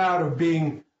step out of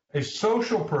being a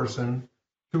social person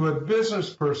to a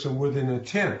business person with an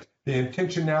intent, the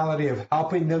intentionality of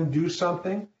helping them do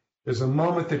something, is the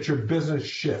moment that your business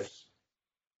shifts.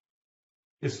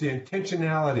 It's the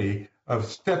intentionality of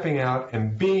stepping out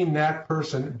and being that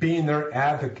person, being their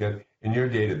advocate in your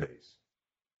database.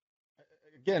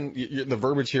 Again, the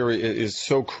verbiage here is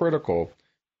so critical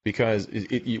because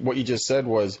what you just said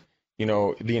was,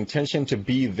 the intention to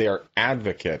be their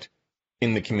advocate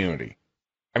in the community.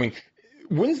 I mean,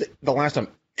 when's the last time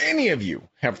any of you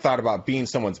have thought about being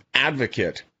someone's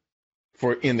advocate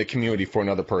in the community for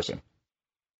another person?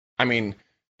 I mean,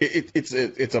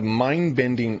 it's a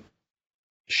mind-bending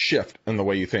shift in the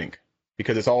way you think,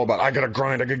 because it's all about, I gotta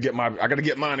grind, I gotta get mine, I gotta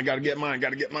get mine.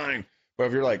 But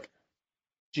if you're like,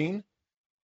 Gene,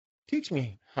 teach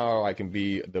me how I can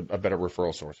be a better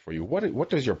referral source for you.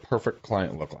 What does your perfect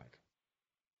client look like?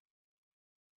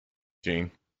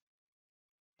 Gene?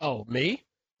 Oh, me?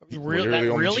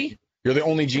 Really? You're the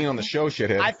only Gene on the show,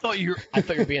 shithead. I thought you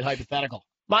were being hypothetical.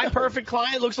 My perfect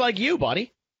client looks like you,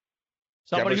 buddy.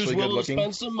 Somebody who's willing to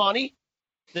spend some money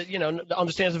that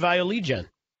understands the value of lead gen.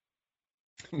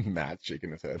 Matt's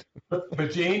shaking his head.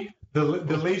 But Gene, the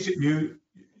leads that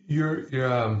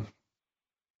you're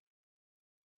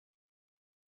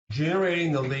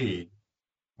generating the lead,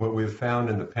 what we've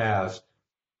found in the past,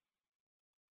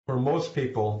 for most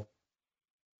people,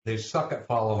 they suck at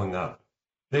following up.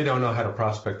 They don't know how to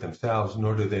prospect themselves,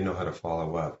 nor do they know how to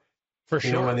follow up. For sure.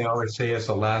 You know when they always say it's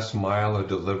the last mile of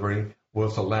delivery? Well,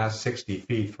 it's the last 60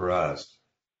 feet for us.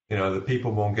 The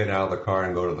people won't get out of the car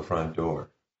and go to the front door.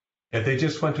 If they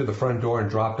just went to the front door and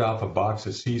dropped off a box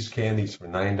of See's candies for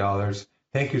 $9,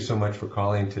 thank you so much for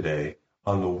calling today.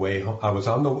 On the way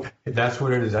home, that's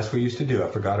what it is. That's what we used to do. I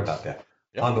forgot about that.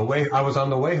 Yep. I was on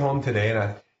the way home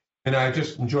today, and I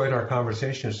just enjoyed our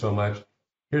conversation so much.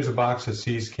 Here's a box of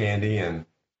See's candy, and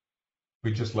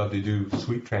we just love to do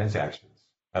sweet transactions.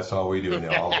 That's all we do. And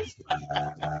always.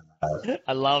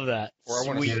 I love that.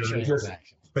 Sweet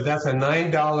transactions. But that's a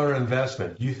 $9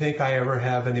 investment. Do you think I ever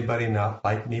have anybody not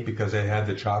like me because they had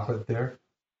the chocolate there?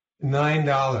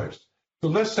 $9. So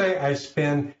let's say I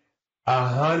spend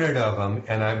 100 of them,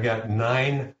 and I've got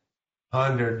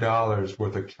 $900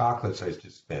 worth of chocolates I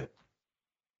just spent.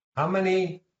 How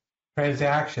many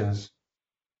transactions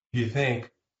do you think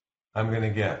I'm going to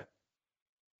get?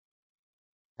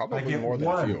 Probably more than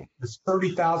a few. It's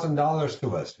 $30,000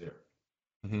 to us here.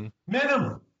 Mm-hmm.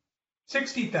 Minimum.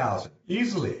 $60,000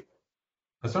 easily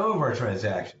on some of our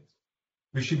transactions.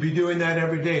 We should be doing that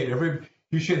every day.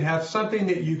 You should have something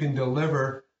that you can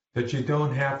deliver that you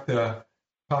don't have to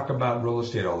talk about real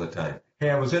estate all the time. Hey,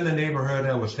 I was in the neighborhood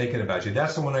and I was thinking about you.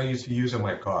 That's the one I used to use in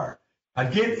my car.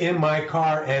 I'd get in my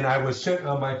car and I would sit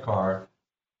on my car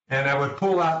and I would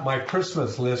pull out my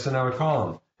Christmas list and I would call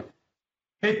him.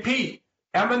 Hey, Pete,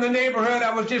 I'm in the neighborhood.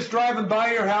 I was just driving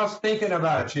by your house thinking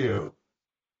about you.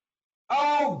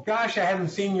 Oh, gosh, I haven't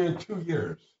seen you in 2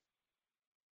 years.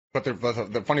 But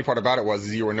the funny part about it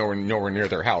was you were nowhere near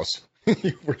their house.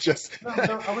 You were just. No,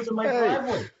 I was in my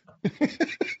driveway.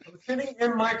 I was sitting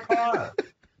in my car.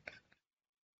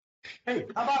 Hey,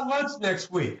 how about lunch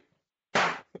next week?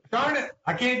 Darn it,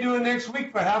 I can't do it next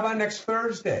week, but how about next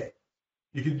Thursday?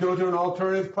 You could go to an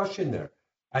alternative question there.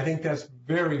 I think that's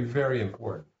very, very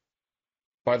important.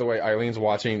 By the way, Eileen's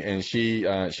watching, and she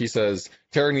says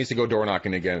Terry needs to go door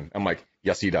knocking again. I'm like,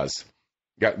 yes, he does.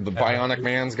 Got the bionic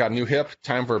man's got a new hip.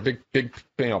 Time for a big,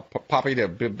 poppy to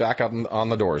be back up on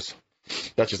the doors.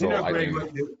 That's just a little Eileen.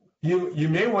 You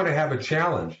may want to have a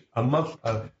challenge. The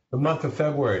month of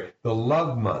February, the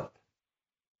love month.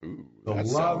 Ooh, the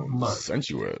love month.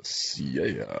 Sensuous.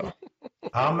 Yeah.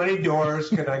 How many doors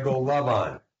can I go love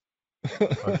on?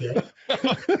 Okay.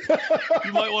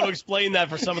 You might want to explain that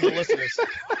for some of the listeners.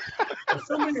 Well,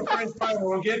 some of your friends probably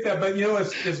won't get that, but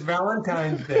it's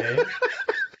Valentine's Day,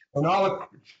 and all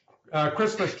the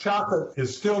Christmas chocolate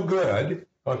is still good,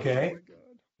 okay,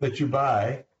 that you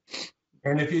buy.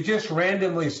 And if you just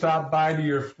randomly stop by to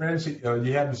your friends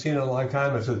you haven't seen in a long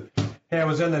time and said, hey, I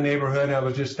was in the neighborhood, I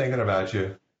was just thinking about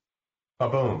you.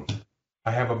 Ba-boom.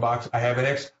 I have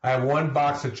one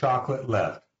box of chocolate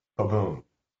left. Ba-boom.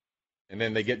 And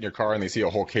then they get in your car and they see a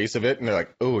whole case of it, and they're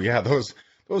like, "Oh yeah, those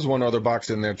one other box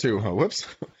in there too." Oh, whoops.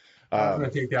 I'm gonna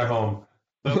take that home.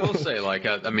 I will say,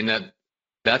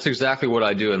 that's exactly what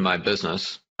I do in my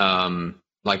business.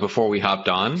 Like before we hopped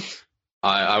on,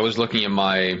 I was looking at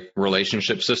my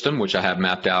relationship system, which I have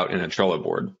mapped out in a Trello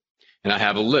board, and I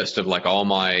have a list of like all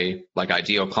my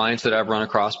ideal clients that I've run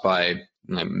across by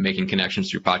making connections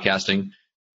through podcasting.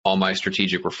 All my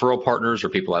strategic referral partners or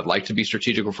people I'd like to be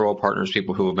strategic referral partners,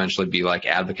 people who eventually be like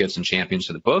advocates and champions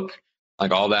to the book,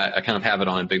 like all that. I kind of have it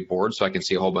on a big board so I can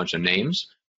see a whole bunch of names.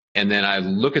 And then I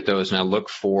look at those and I look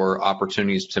for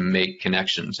opportunities to make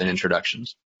connections and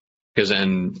introductions. Because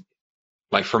then,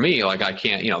 like for me, like I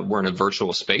can't, we're in a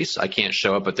virtual space. I can't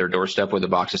show up at their doorstep with a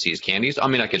box of See's candies. I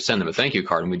mean, I could send them a thank you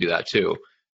card and we do that too.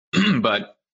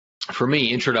 But for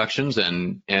me, introductions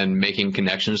and making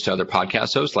connections to other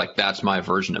podcast hosts, like that's my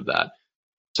version of that.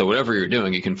 So whatever you're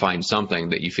doing, you can find something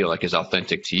that you feel like is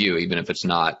authentic to you, even if it's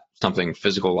not something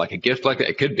physical like a gift like that.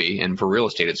 It could be, and for real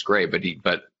estate, it's great.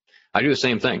 But I do the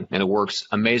same thing, and it works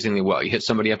amazingly well. You hit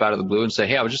somebody up out of the blue and say,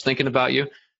 hey, I was just thinking about you.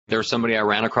 There's somebody I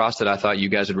ran across that I thought you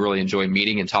guys would really enjoy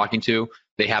meeting and talking to.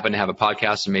 They happen to have a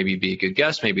podcast and maybe be a good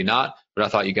guest, maybe not, but I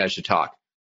thought you guys should talk.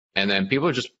 And then people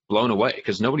are just blown away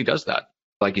because nobody does that.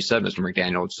 Like you said, Mr.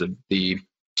 McDaniel, it's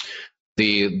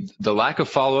the lack of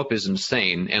follow-up is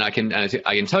insane. And I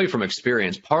can tell you from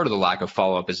experience, part of the lack of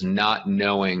follow-up is not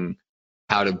knowing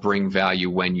how to bring value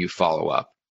when you follow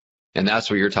up. And that's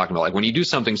what you're talking about. Like when you do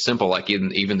something simple, like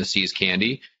even the See's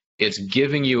candy, it's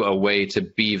giving you a way to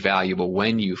be valuable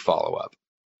when you follow up.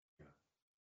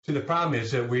 See, the problem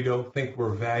is that we don't think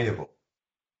we're valuable.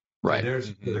 Right. And there's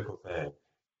a critical thing.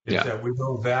 Is that we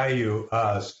don't value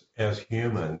us as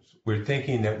humans. We're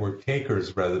thinking that we're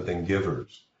takers rather than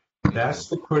givers. That's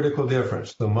the critical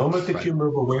difference. The moment that you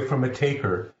move away from a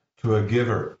taker to a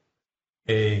giver,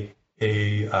 a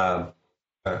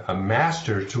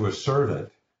master to a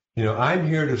servant, I'm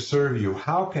here to serve you.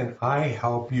 How can I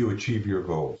help you achieve your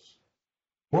goals?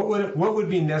 What would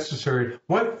be necessary?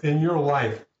 What in your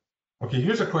life? Okay,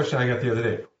 here's a question I got the other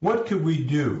day. What could we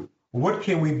do? What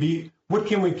can we be? What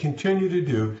can we continue to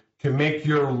do to make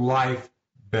your life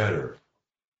better?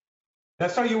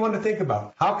 That's all you want to think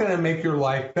about. How can I make your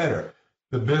life better?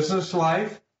 The business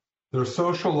life, their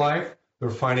social life, their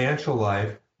financial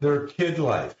life, their kid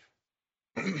life.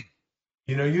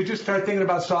 You just start thinking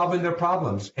about solving their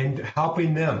problems and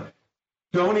helping them.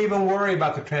 Don't even worry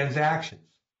about the transactions.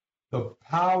 The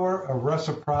power of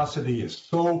reciprocity is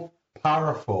so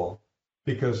powerful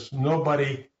because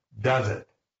nobody does it.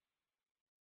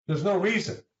 There's no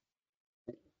reason.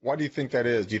 Why do you think that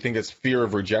is? Do you think it's fear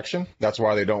of rejection? That's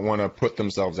why they don't want to put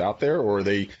themselves out there, or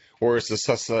is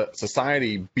the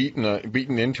society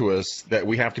beaten into us that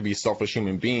we have to be selfish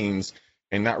human beings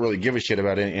and not really give a shit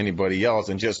about anybody else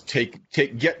and just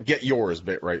get yours,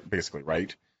 right? Basically,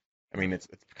 right? I mean, it's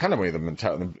kind of the way the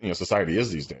mentality, society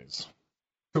is these days.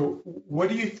 So, what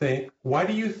do you think? Why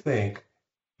do you think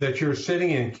that you're sitting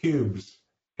in cubes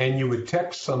and you would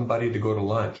text somebody to go to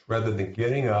lunch rather than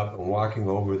getting up and walking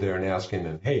over there and asking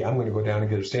them, hey, I'm going to go down and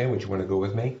get a sandwich. You want to go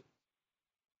with me?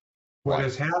 What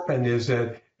has happened is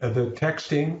that the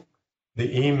texting,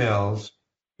 the emails,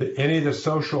 any of the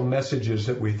social messages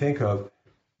that we think of,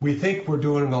 we think we're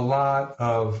doing a lot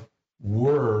of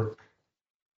work,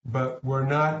 but we're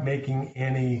not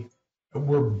making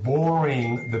we're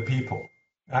boring the people.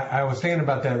 I was thinking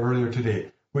about that earlier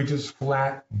today. We just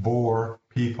flat bore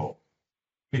people.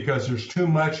 because there's too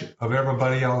much of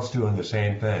everybody else doing the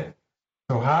same thing.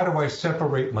 So how do I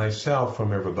separate myself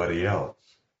from everybody else?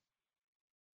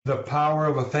 The power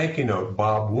of a thank you note,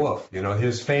 Bob Wolf,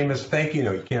 his famous thank you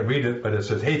note. You can't read it, but it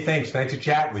says, hey, thanks, nice to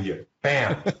chat with you.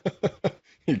 Bam.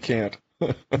 You can't.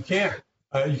 You can't.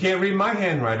 You can't read my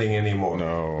handwriting anymore.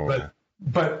 No.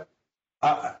 But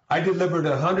I delivered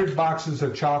 100 boxes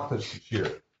of chocolates this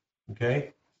year.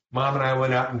 Okay? Mom and I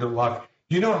went out and did a lot.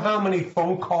 You know how many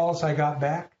phone calls I got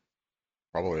back?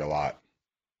 Probably a lot.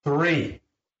 3.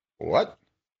 What?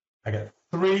 I got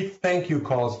 3 thank you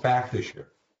calls back this year.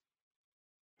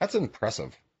 That's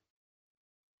impressive.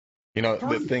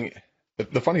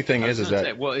 The funny thing is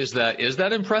that well, is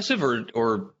that impressive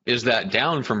or is that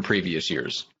down from previous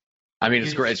years? I mean,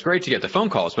 it's great. It's great to get the phone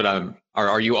calls, but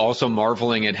are you also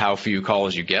marveling at how few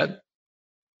calls you get?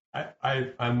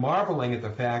 I'm marveling at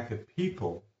the fact that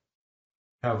people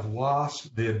have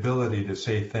lost the ability to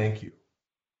say thank you.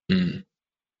 Mm.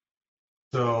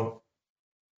 So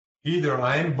either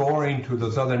I'm boring to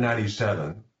those other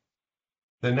 97.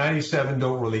 The 97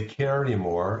 don't really care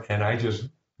anymore, and I just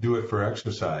do it for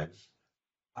exercise.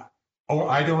 Or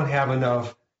I don't have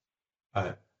enough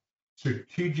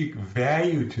strategic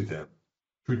value to them.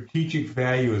 Strategic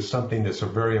value is something that's a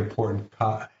very important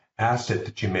asset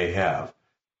that you may have.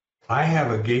 I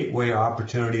have a gateway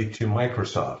opportunity to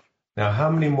Microsoft. Now,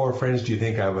 how many more friends do you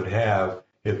think I would have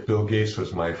if Bill Gates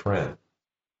was my friend?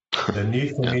 The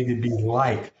need for me to be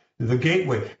liked. The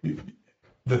gateway.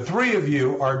 The 3 of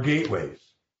you are gateways.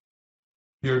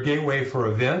 You're a gateway for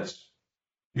events.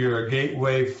 You're a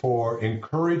gateway for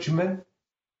encouragement.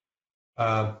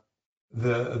 If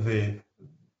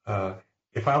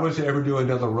I was to ever do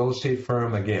another real estate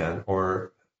firm again,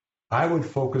 or I would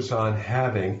focus on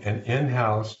having an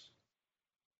in-house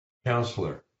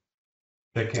counselor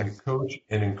that can coach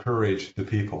and encourage the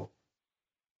people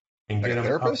and get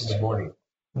them up in the morning.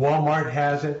 Walmart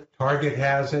has it. Target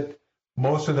has it.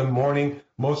 Most of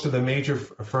the major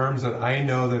firms that I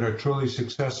know that are truly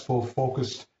successful,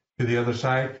 focused to the other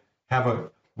side, have a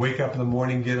wake up in the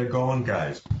morning, get it going,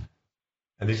 guys.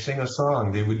 And they sing a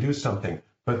song. They would do something.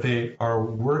 But they are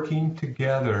working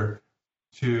together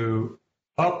to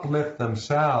uplift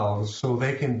themselves so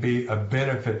they can be a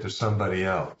benefit to somebody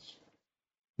else.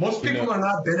 Most people are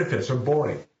not benefits, they're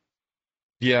boring.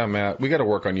 Yeah, Matt, we got to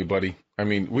work on you, buddy. I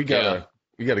mean, we got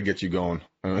to get you going.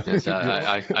 Yes,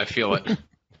 I feel it.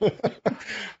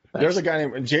 There's a guy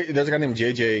named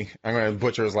JJ. I'm going to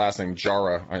butcher his last name,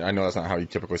 Jara. I know that's not how you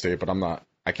typically say it, but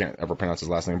I can't ever pronounce his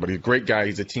last name. But he's a great guy.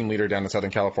 He's a team leader down in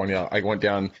Southern California. I went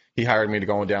down. He hired me to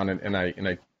go down, and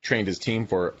I trained his team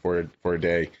for a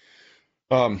day.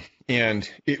 And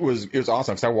it was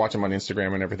awesome because I watch him on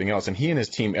Instagram and everything else. And he and his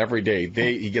team every day,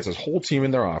 he gets his whole team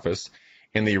in their office,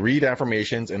 and they read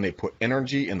affirmations and they put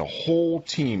energy, and the whole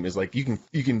team is like, you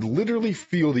can literally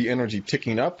feel the energy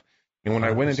ticking up. And when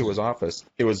I went into his office,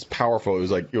 it was powerful. It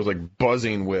was like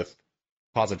buzzing with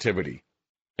positivity,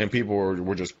 and people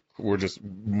were just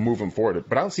moving forward.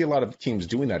 But I don't see a lot of teams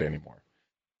doing that anymore.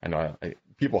 I know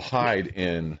people hide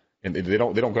and they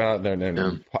don't go out there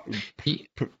and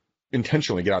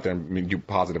intentionally get out there and do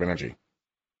positive energy.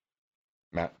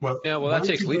 Matt? Well, that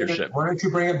takes leadership. Why don't you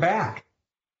bring it back?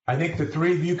 I think the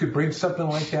 3 of you could bring something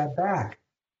like that back.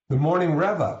 The morning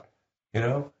rev up,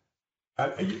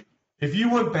 If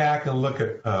you went back and look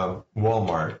at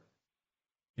Walmart,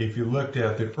 if you looked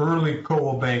at the early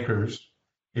Coldwell Bankers,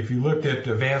 if you looked at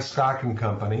Advanced Stocking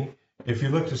Company, if you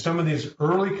looked at some of these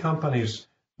early companies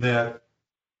that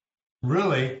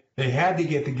really, they had to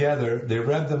get together, they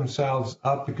rev themselves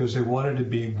up because they wanted to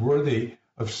be worthy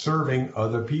of serving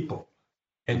other people.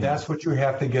 And that's what you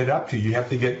have to get up to. You have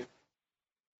to get,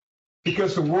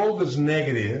 because the world is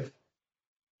negative,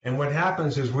 and what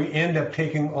happens is we end up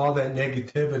taking all that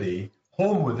negativity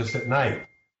home with us at night.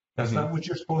 That's not what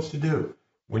you're supposed to do.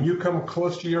 When you come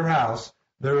close to your house,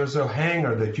 there is a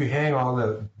hanger that you hang all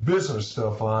the business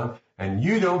stuff on, and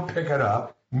you don't pick it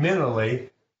up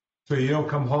mentally so you don't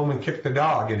come home and kick the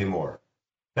dog anymore.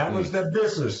 That was that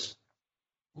business,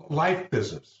 life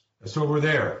business. That's over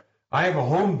there. I have a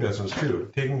home business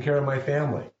too, taking care of my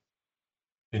family,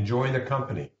 enjoying the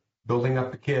company, building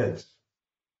up the kids.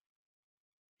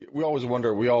 We always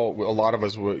wonder, a lot of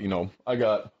us, I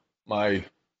got my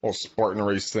little Spartan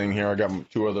race thing here. I got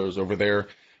 2 others over there.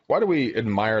 Why do we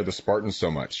admire the Spartans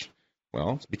so much?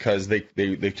 Well, it's because they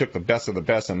took the best of the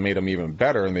best and made them even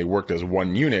better, and they worked as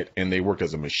one unit, and they worked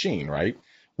as a machine, right?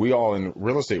 We all in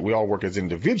real estate, we all work as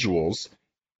individuals,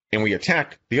 and we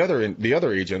attack the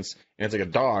other agents, and it's like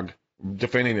a dog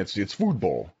defending its food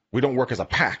bowl. We don't work as a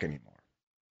pack anymore.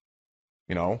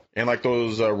 and like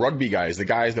those rugby guys, the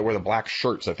guys that wear the black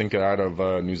shirts, I think they're out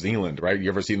of New Zealand, right? You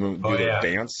ever see them do their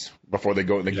dance before they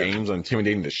go in the games,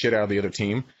 intimidating the shit out of the other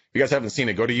team? If you guys haven't seen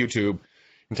it, go to YouTube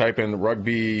and type in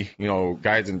rugby,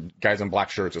 guys in black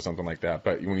shirts or something like that.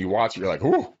 But when you watch it, you're like,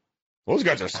 ooh, those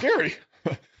guys are scary.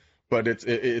 But it's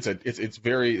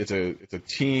a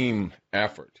team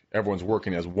effort. Everyone's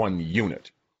working as one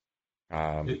unit.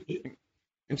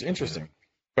 It's interesting.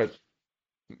 But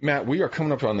Matt, we are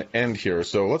coming up on the end here,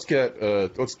 so let's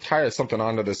tie something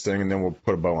onto this thing, and then we'll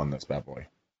put a bow on this bad boy.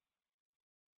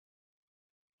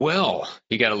 Well,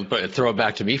 you got to throw it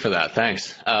back to me for that.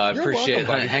 Thanks. Appreciate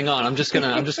it. Hang on, I'm just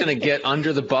gonna get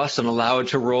under the bus and allow it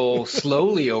to roll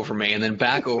slowly over me and then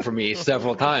back over me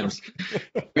several times.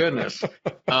 Goodness.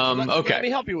 Okay. Let me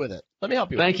help you with it.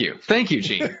 Thank you,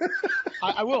 Gene.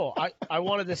 I will. I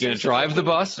wanted to. You gonna drive the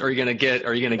bus, or are you gonna get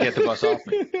the bus off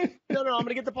me? No, I'm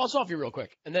gonna get the bus off you real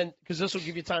quick, and then because this will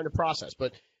give you time to process.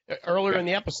 But earlier in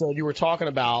the episode, you were talking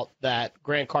about that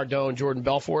Grant Cardone, Jordan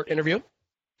Belfort interview.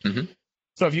 Mm-hmm.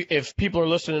 So if people are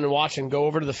listening and watching, go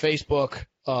over to the Facebook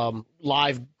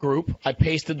live group. I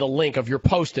pasted the link of your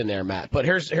post in there, Matt. But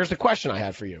here's the question I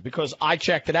had for you, because I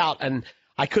checked it out and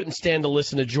I couldn't stand to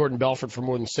listen to Jordan Belfort for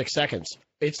more than 6 seconds.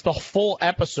 It's the full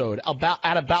episode.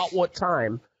 At about what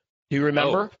time? Do you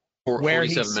remember?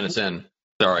 47 minutes in.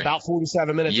 Sorry. About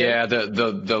 47 minutes in? Yeah,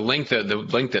 the link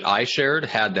that I shared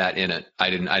had that in it. I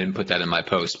didn't put that in my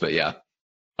post, but yeah.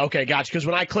 Okay, gotcha. Because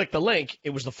when I clicked the link, it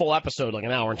was the full episode, like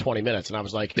an hour and 20 minutes. And I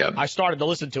was like, I started to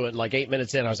listen to it, and like 8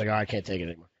 minutes in, I was like, I can't take it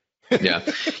anymore.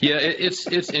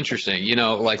 It's interesting.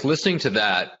 Like listening to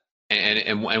that,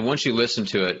 and once you listen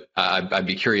to it, I'd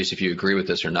be curious if you agree with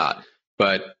this or not.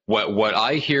 But what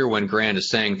I hear when Grant is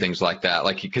saying things like that,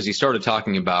 like because he started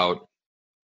talking about,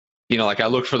 like I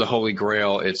look for the Holy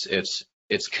Grail.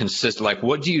 It's consistent. Like,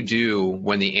 what do you do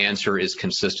when the answer is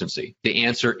consistency? The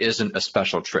answer isn't a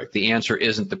special trick. The answer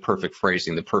isn't the perfect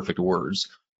phrasing, the perfect words.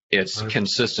 It's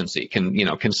consistency.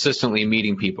 Consistently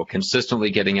meeting people, consistently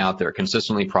getting out there,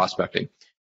 consistently prospecting.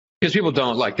 Because people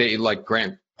don't like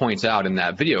Grant points out in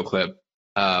that video clip.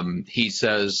 He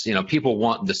says, people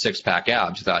want the 6-pack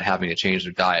abs without having to change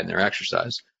their diet and their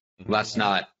exercise. That's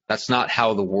not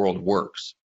how the world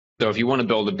works. So if you want to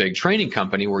build a big training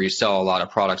company where you sell a lot of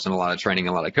products and a lot of training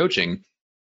and a lot of coaching,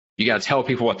 you got to tell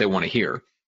people what they want to hear.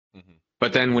 Mm-hmm.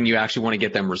 But then when you actually want to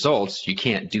get them results, you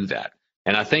can't do that.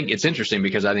 And I think it's interesting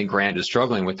because I think Grant is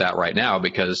struggling with that right now,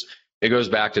 because it goes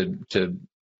back to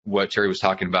what Terry was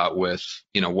talking about with,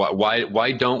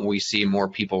 why don't we see more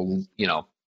people,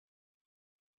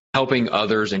 helping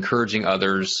others, encouraging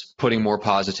others, putting more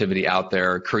positivity out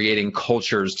there, creating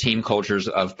cultures, team cultures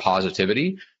of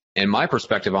positivity. And my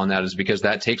perspective on that is because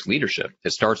that takes leadership.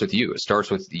 It starts with you. It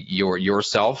starts with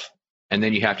yourself, and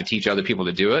then you have to teach other people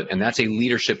to do it. And that's a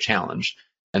leadership challenge.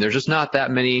 And there's just not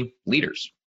that many leaders,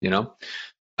 Who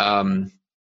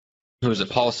was it?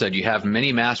 Paul said, you have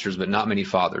many masters, but not many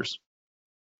fathers.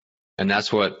 And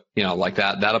that's what, like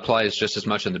that applies just as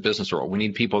much in the business world. We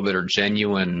need people that are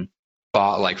genuine,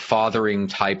 fathering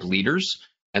type leaders.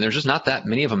 And there's just not that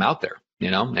many of them out there.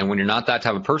 And when you're not that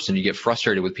type of person, you get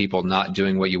frustrated with people not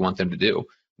doing what you want them to do,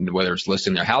 whether it's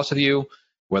listing their house with you,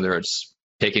 whether it's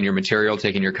taking your material,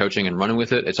 taking your coaching and running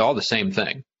with it. It's all the same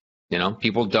thing.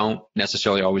 People don't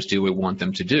necessarily always do what we want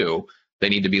them to do. They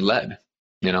need to be led,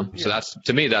 So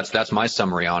that's my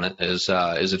summary on it is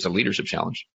it's a leadership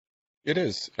challenge. It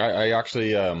is. I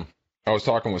actually, I was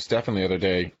talking with Stefan the other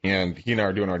day, and he and I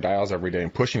are doing our dials every day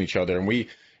and pushing each other. And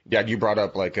you brought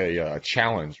up like a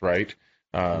challenge, right?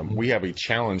 We have a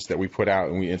challenge that we put out,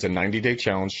 and it's a 90-day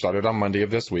challenge, started on Monday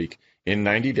of this week. In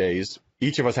 90 days,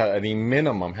 each of us at a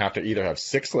minimum have to either have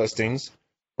 6 listings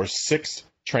or 6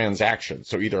 transactions.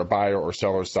 So either a buyer or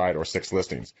seller side or 6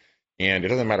 listings. And it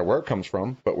doesn't matter where it comes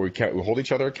from, but we hold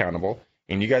each other accountable.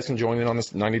 And you guys can join in on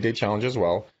this 90-day challenge as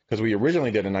well, because we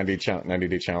originally did a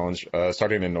 90-day challenge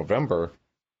starting in November.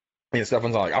 And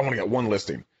Stefan's like, I want to get 1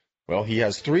 listing. Well, he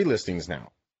has 3 listings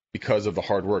now, because of the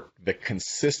hard work, the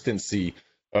consistency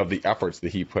of the efforts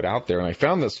that he put out there. And I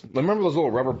found this, remember those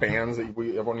little rubber bands that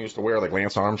everyone used to wear, like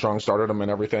Lance Armstrong started them and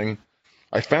everything?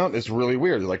 I found it's really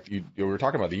weird. Like you were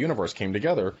talking about, the universe came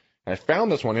together, and I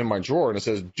found this one in my drawer, and it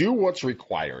says, do what's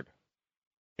required.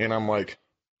 And I'm like,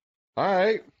 all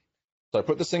right. So I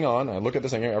put this thing on, I look at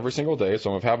this thing every single day.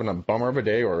 So if I'm having a bummer of a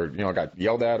day, or, got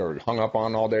yelled at or hung up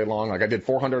on all day long, like I did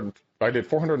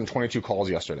 422 calls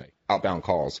yesterday, outbound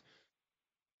calls.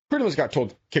 Pretty much got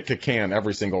told kick a can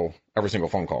every single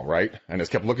phone call, right? And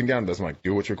just kept looking down at this. I'm like,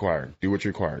 do what's required, do what's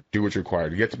required, do what's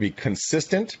required. You have to be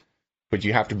consistent, but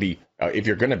you have to be, if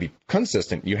you're going to be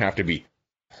consistent, you have to be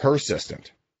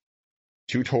persistent.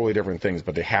 two totally different things,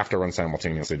 but they have to run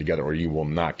simultaneously together or you will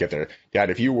not get there. Dad,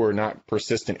 if you were not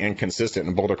persistent and consistent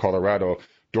in Boulder, Colorado,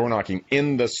 door knocking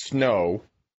in the snow,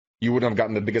 you wouldn't have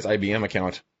gotten the biggest IBM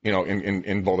account,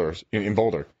 in Boulder.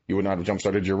 You would not have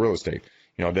jump-started your real estate.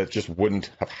 That just wouldn't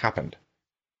have happened.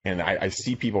 And I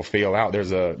see people fail out.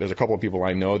 There's a couple of people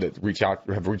I know that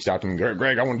have reached out to me.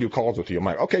 Greg, I want to do calls with you. I'm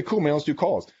like, okay, cool, man, let's do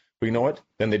calls. But you know what?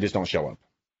 Then they just don't show up.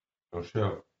 Don't show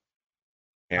up.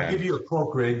 And I'll give you a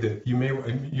quote, Greg, that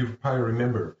you probably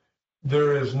remember.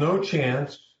 There is no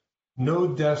chance, no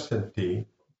destiny,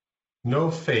 no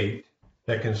fate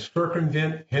that can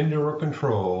circumvent, hinder, or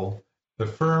control the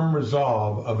firm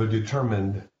resolve of a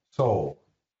determined soul.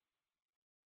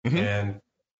 Mm-hmm. And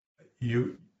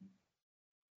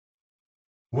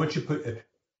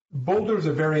Boulder's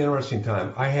a very interesting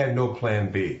time. I had no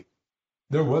plan B.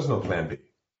 There was no plan B.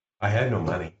 I had no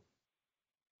money.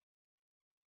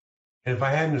 And if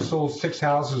I hadn't sold 6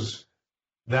 houses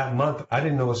that month, I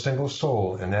didn't know a single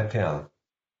soul in that town.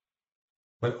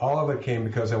 But all of it came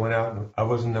because I went out and I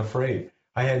wasn't afraid.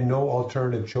 I had no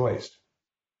alternative choice.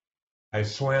 I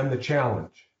swam the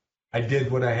challenge. I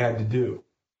did what I had to do.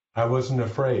 I wasn't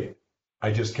afraid.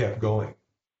 I just kept going.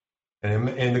 And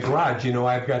in the garage,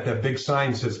 I've got that big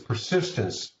sign that says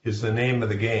persistence is the name of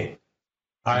the game.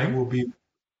 I will be,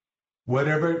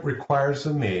 whatever it requires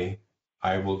of me,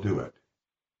 I will do it.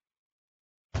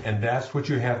 And that's what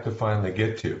you have to finally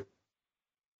get to.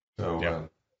 So yeah.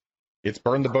 It's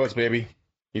burn the boats, baby.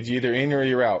 It's either in or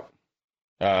you're out.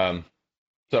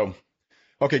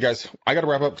 Okay, guys, I got to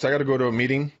wrap up because I got to go to a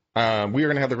meeting. We are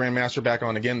going to have the Grandmaster back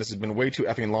on again. This has been way too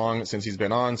effing long since he's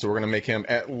been on, so we're going to make him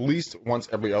at least once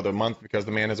every other month because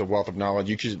the man is a wealth of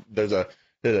knowledge. There's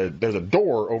a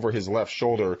door over his left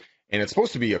shoulder, and it's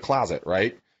supposed to be a closet,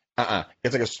 right?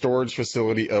 It's like a storage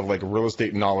facility of like real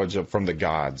estate knowledge from the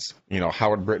gods.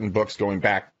 Howard Britton books going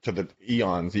back to the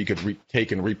eons. You could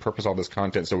take and repurpose all this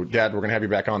content. So, Dad, we're going to have you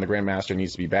back on. The Grandmaster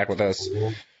needs to be back with us.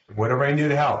 Whatever I need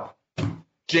to help.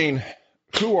 Jane,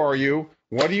 who are you?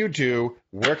 What do you do?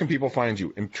 Where can people find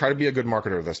you? And try to be a good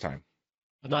marketer this time.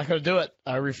 I'm not going to do it.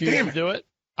 I refuse to do it.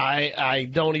 I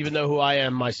don't even know who I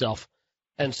am myself.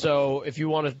 And so if you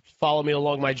want to follow me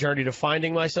along my journey to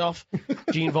finding myself,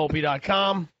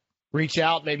 GeneVolpe.com. Reach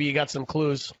out. Maybe you got some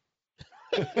clues.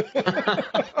 I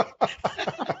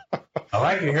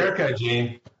like your haircut,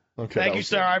 Gene. Okay. Thank you,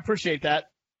 sir. I appreciate that.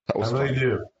 I really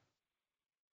do.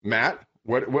 Matt,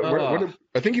 what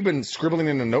I think you've been scribbling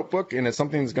in a notebook, and it's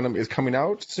something is coming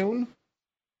out soon.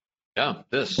 Yeah,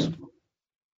 this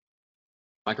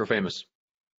Microfamous.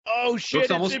 Oh shit!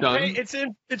 Book's almost done.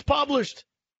 It's published.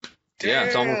 Damn. Yeah,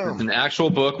 it's almost an actual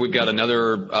book. We've got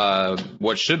another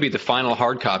what should be the final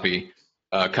hard copy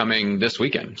coming this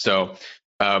weekend. So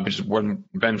we've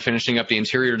been finishing up the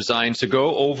interior design. So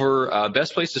go over,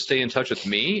 best place to stay in touch with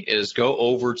me is go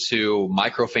over to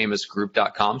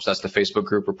microfamousgroup.com. So that's the Facebook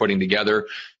group we're putting together.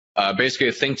 Basically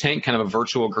a think tank, kind of a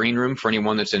virtual green room for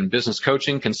anyone that's in business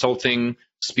coaching, consulting,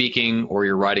 speaking, or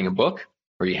you're writing a book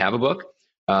or you have a book.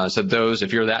 So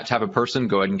if you're that type of person,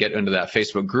 go ahead and get into that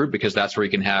Facebook group because that's where you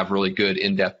can have really good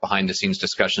in-depth behind-the-scenes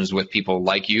discussions with people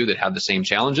like you that have the same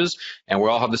challenges. And we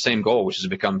all have the same goal, which is to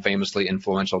become famously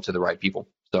influential to the right people.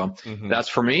 So that's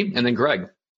for me. And then, Greg,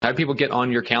 how do people get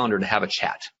on your calendar to have a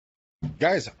chat?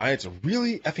 Guys, it's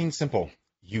really effing simple.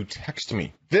 You text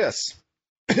me. This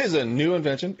is a new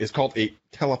invention. It's called a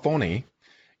telephony.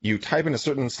 You type in a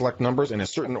certain select numbers in a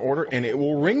certain order, and it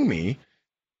will ring me.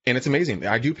 And it's amazing.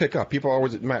 I do pick up. People are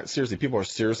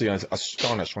seriously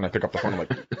astonished when I pick up the phone. I'm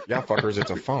like, yeah, fuckers, it's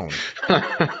a phone.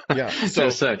 Yeah.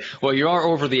 So, well, you are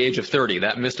over the age of 30.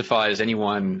 That mystifies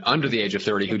anyone under the age of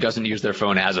 30 who doesn't use their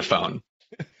phone as a phone.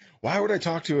 Why would I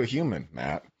talk to a human,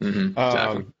 Matt?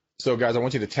 Exactly. So, guys, I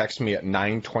want you to text me at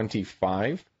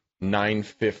 925,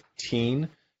 915,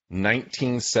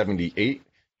 1978.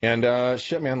 And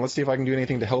shit, man, let's see if I can do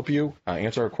anything to help you,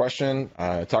 answer a question,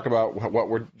 talk about what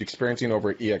we're experiencing over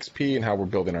at EXP and how we're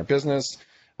building our business,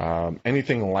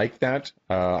 anything like that.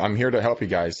 I'm here to help you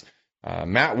guys.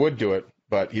 Matt would do it,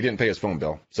 but he didn't pay his phone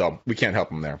bill, so we can't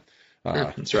help him there.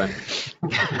 That's right.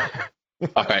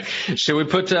 All right. Should we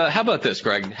put, how about this,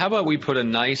 Greg? How about we put a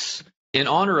nice, in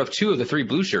honor of 2 of the 3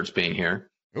 blue shirts being here,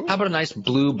 how about a nice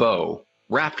blue bow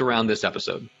wrapped around this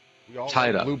episode? We all Tie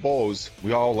it love up. Blue bows.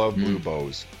 We all love blue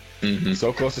bows.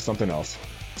 So close to something else.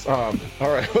 All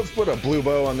right, let's put a blue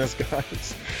bow on this,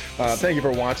 guys. Thank you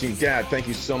for watching. Dad, thank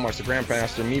you so much. The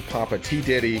Grandmaster, me, Papa, T.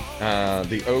 Diddy,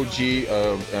 the OG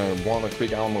of Walnut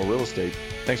Creek Alamo Real Estate.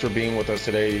 Thanks for being with us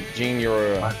today. Gene,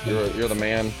 you're the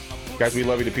man. Guys, we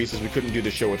love you to pieces. We couldn't do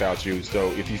the show without you.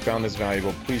 So if you found this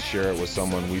valuable, please share it with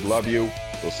someone. We love you.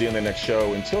 We'll see you in the next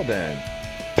show. Until then,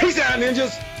 Peace out,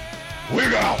 ninjas.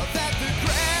 We're out.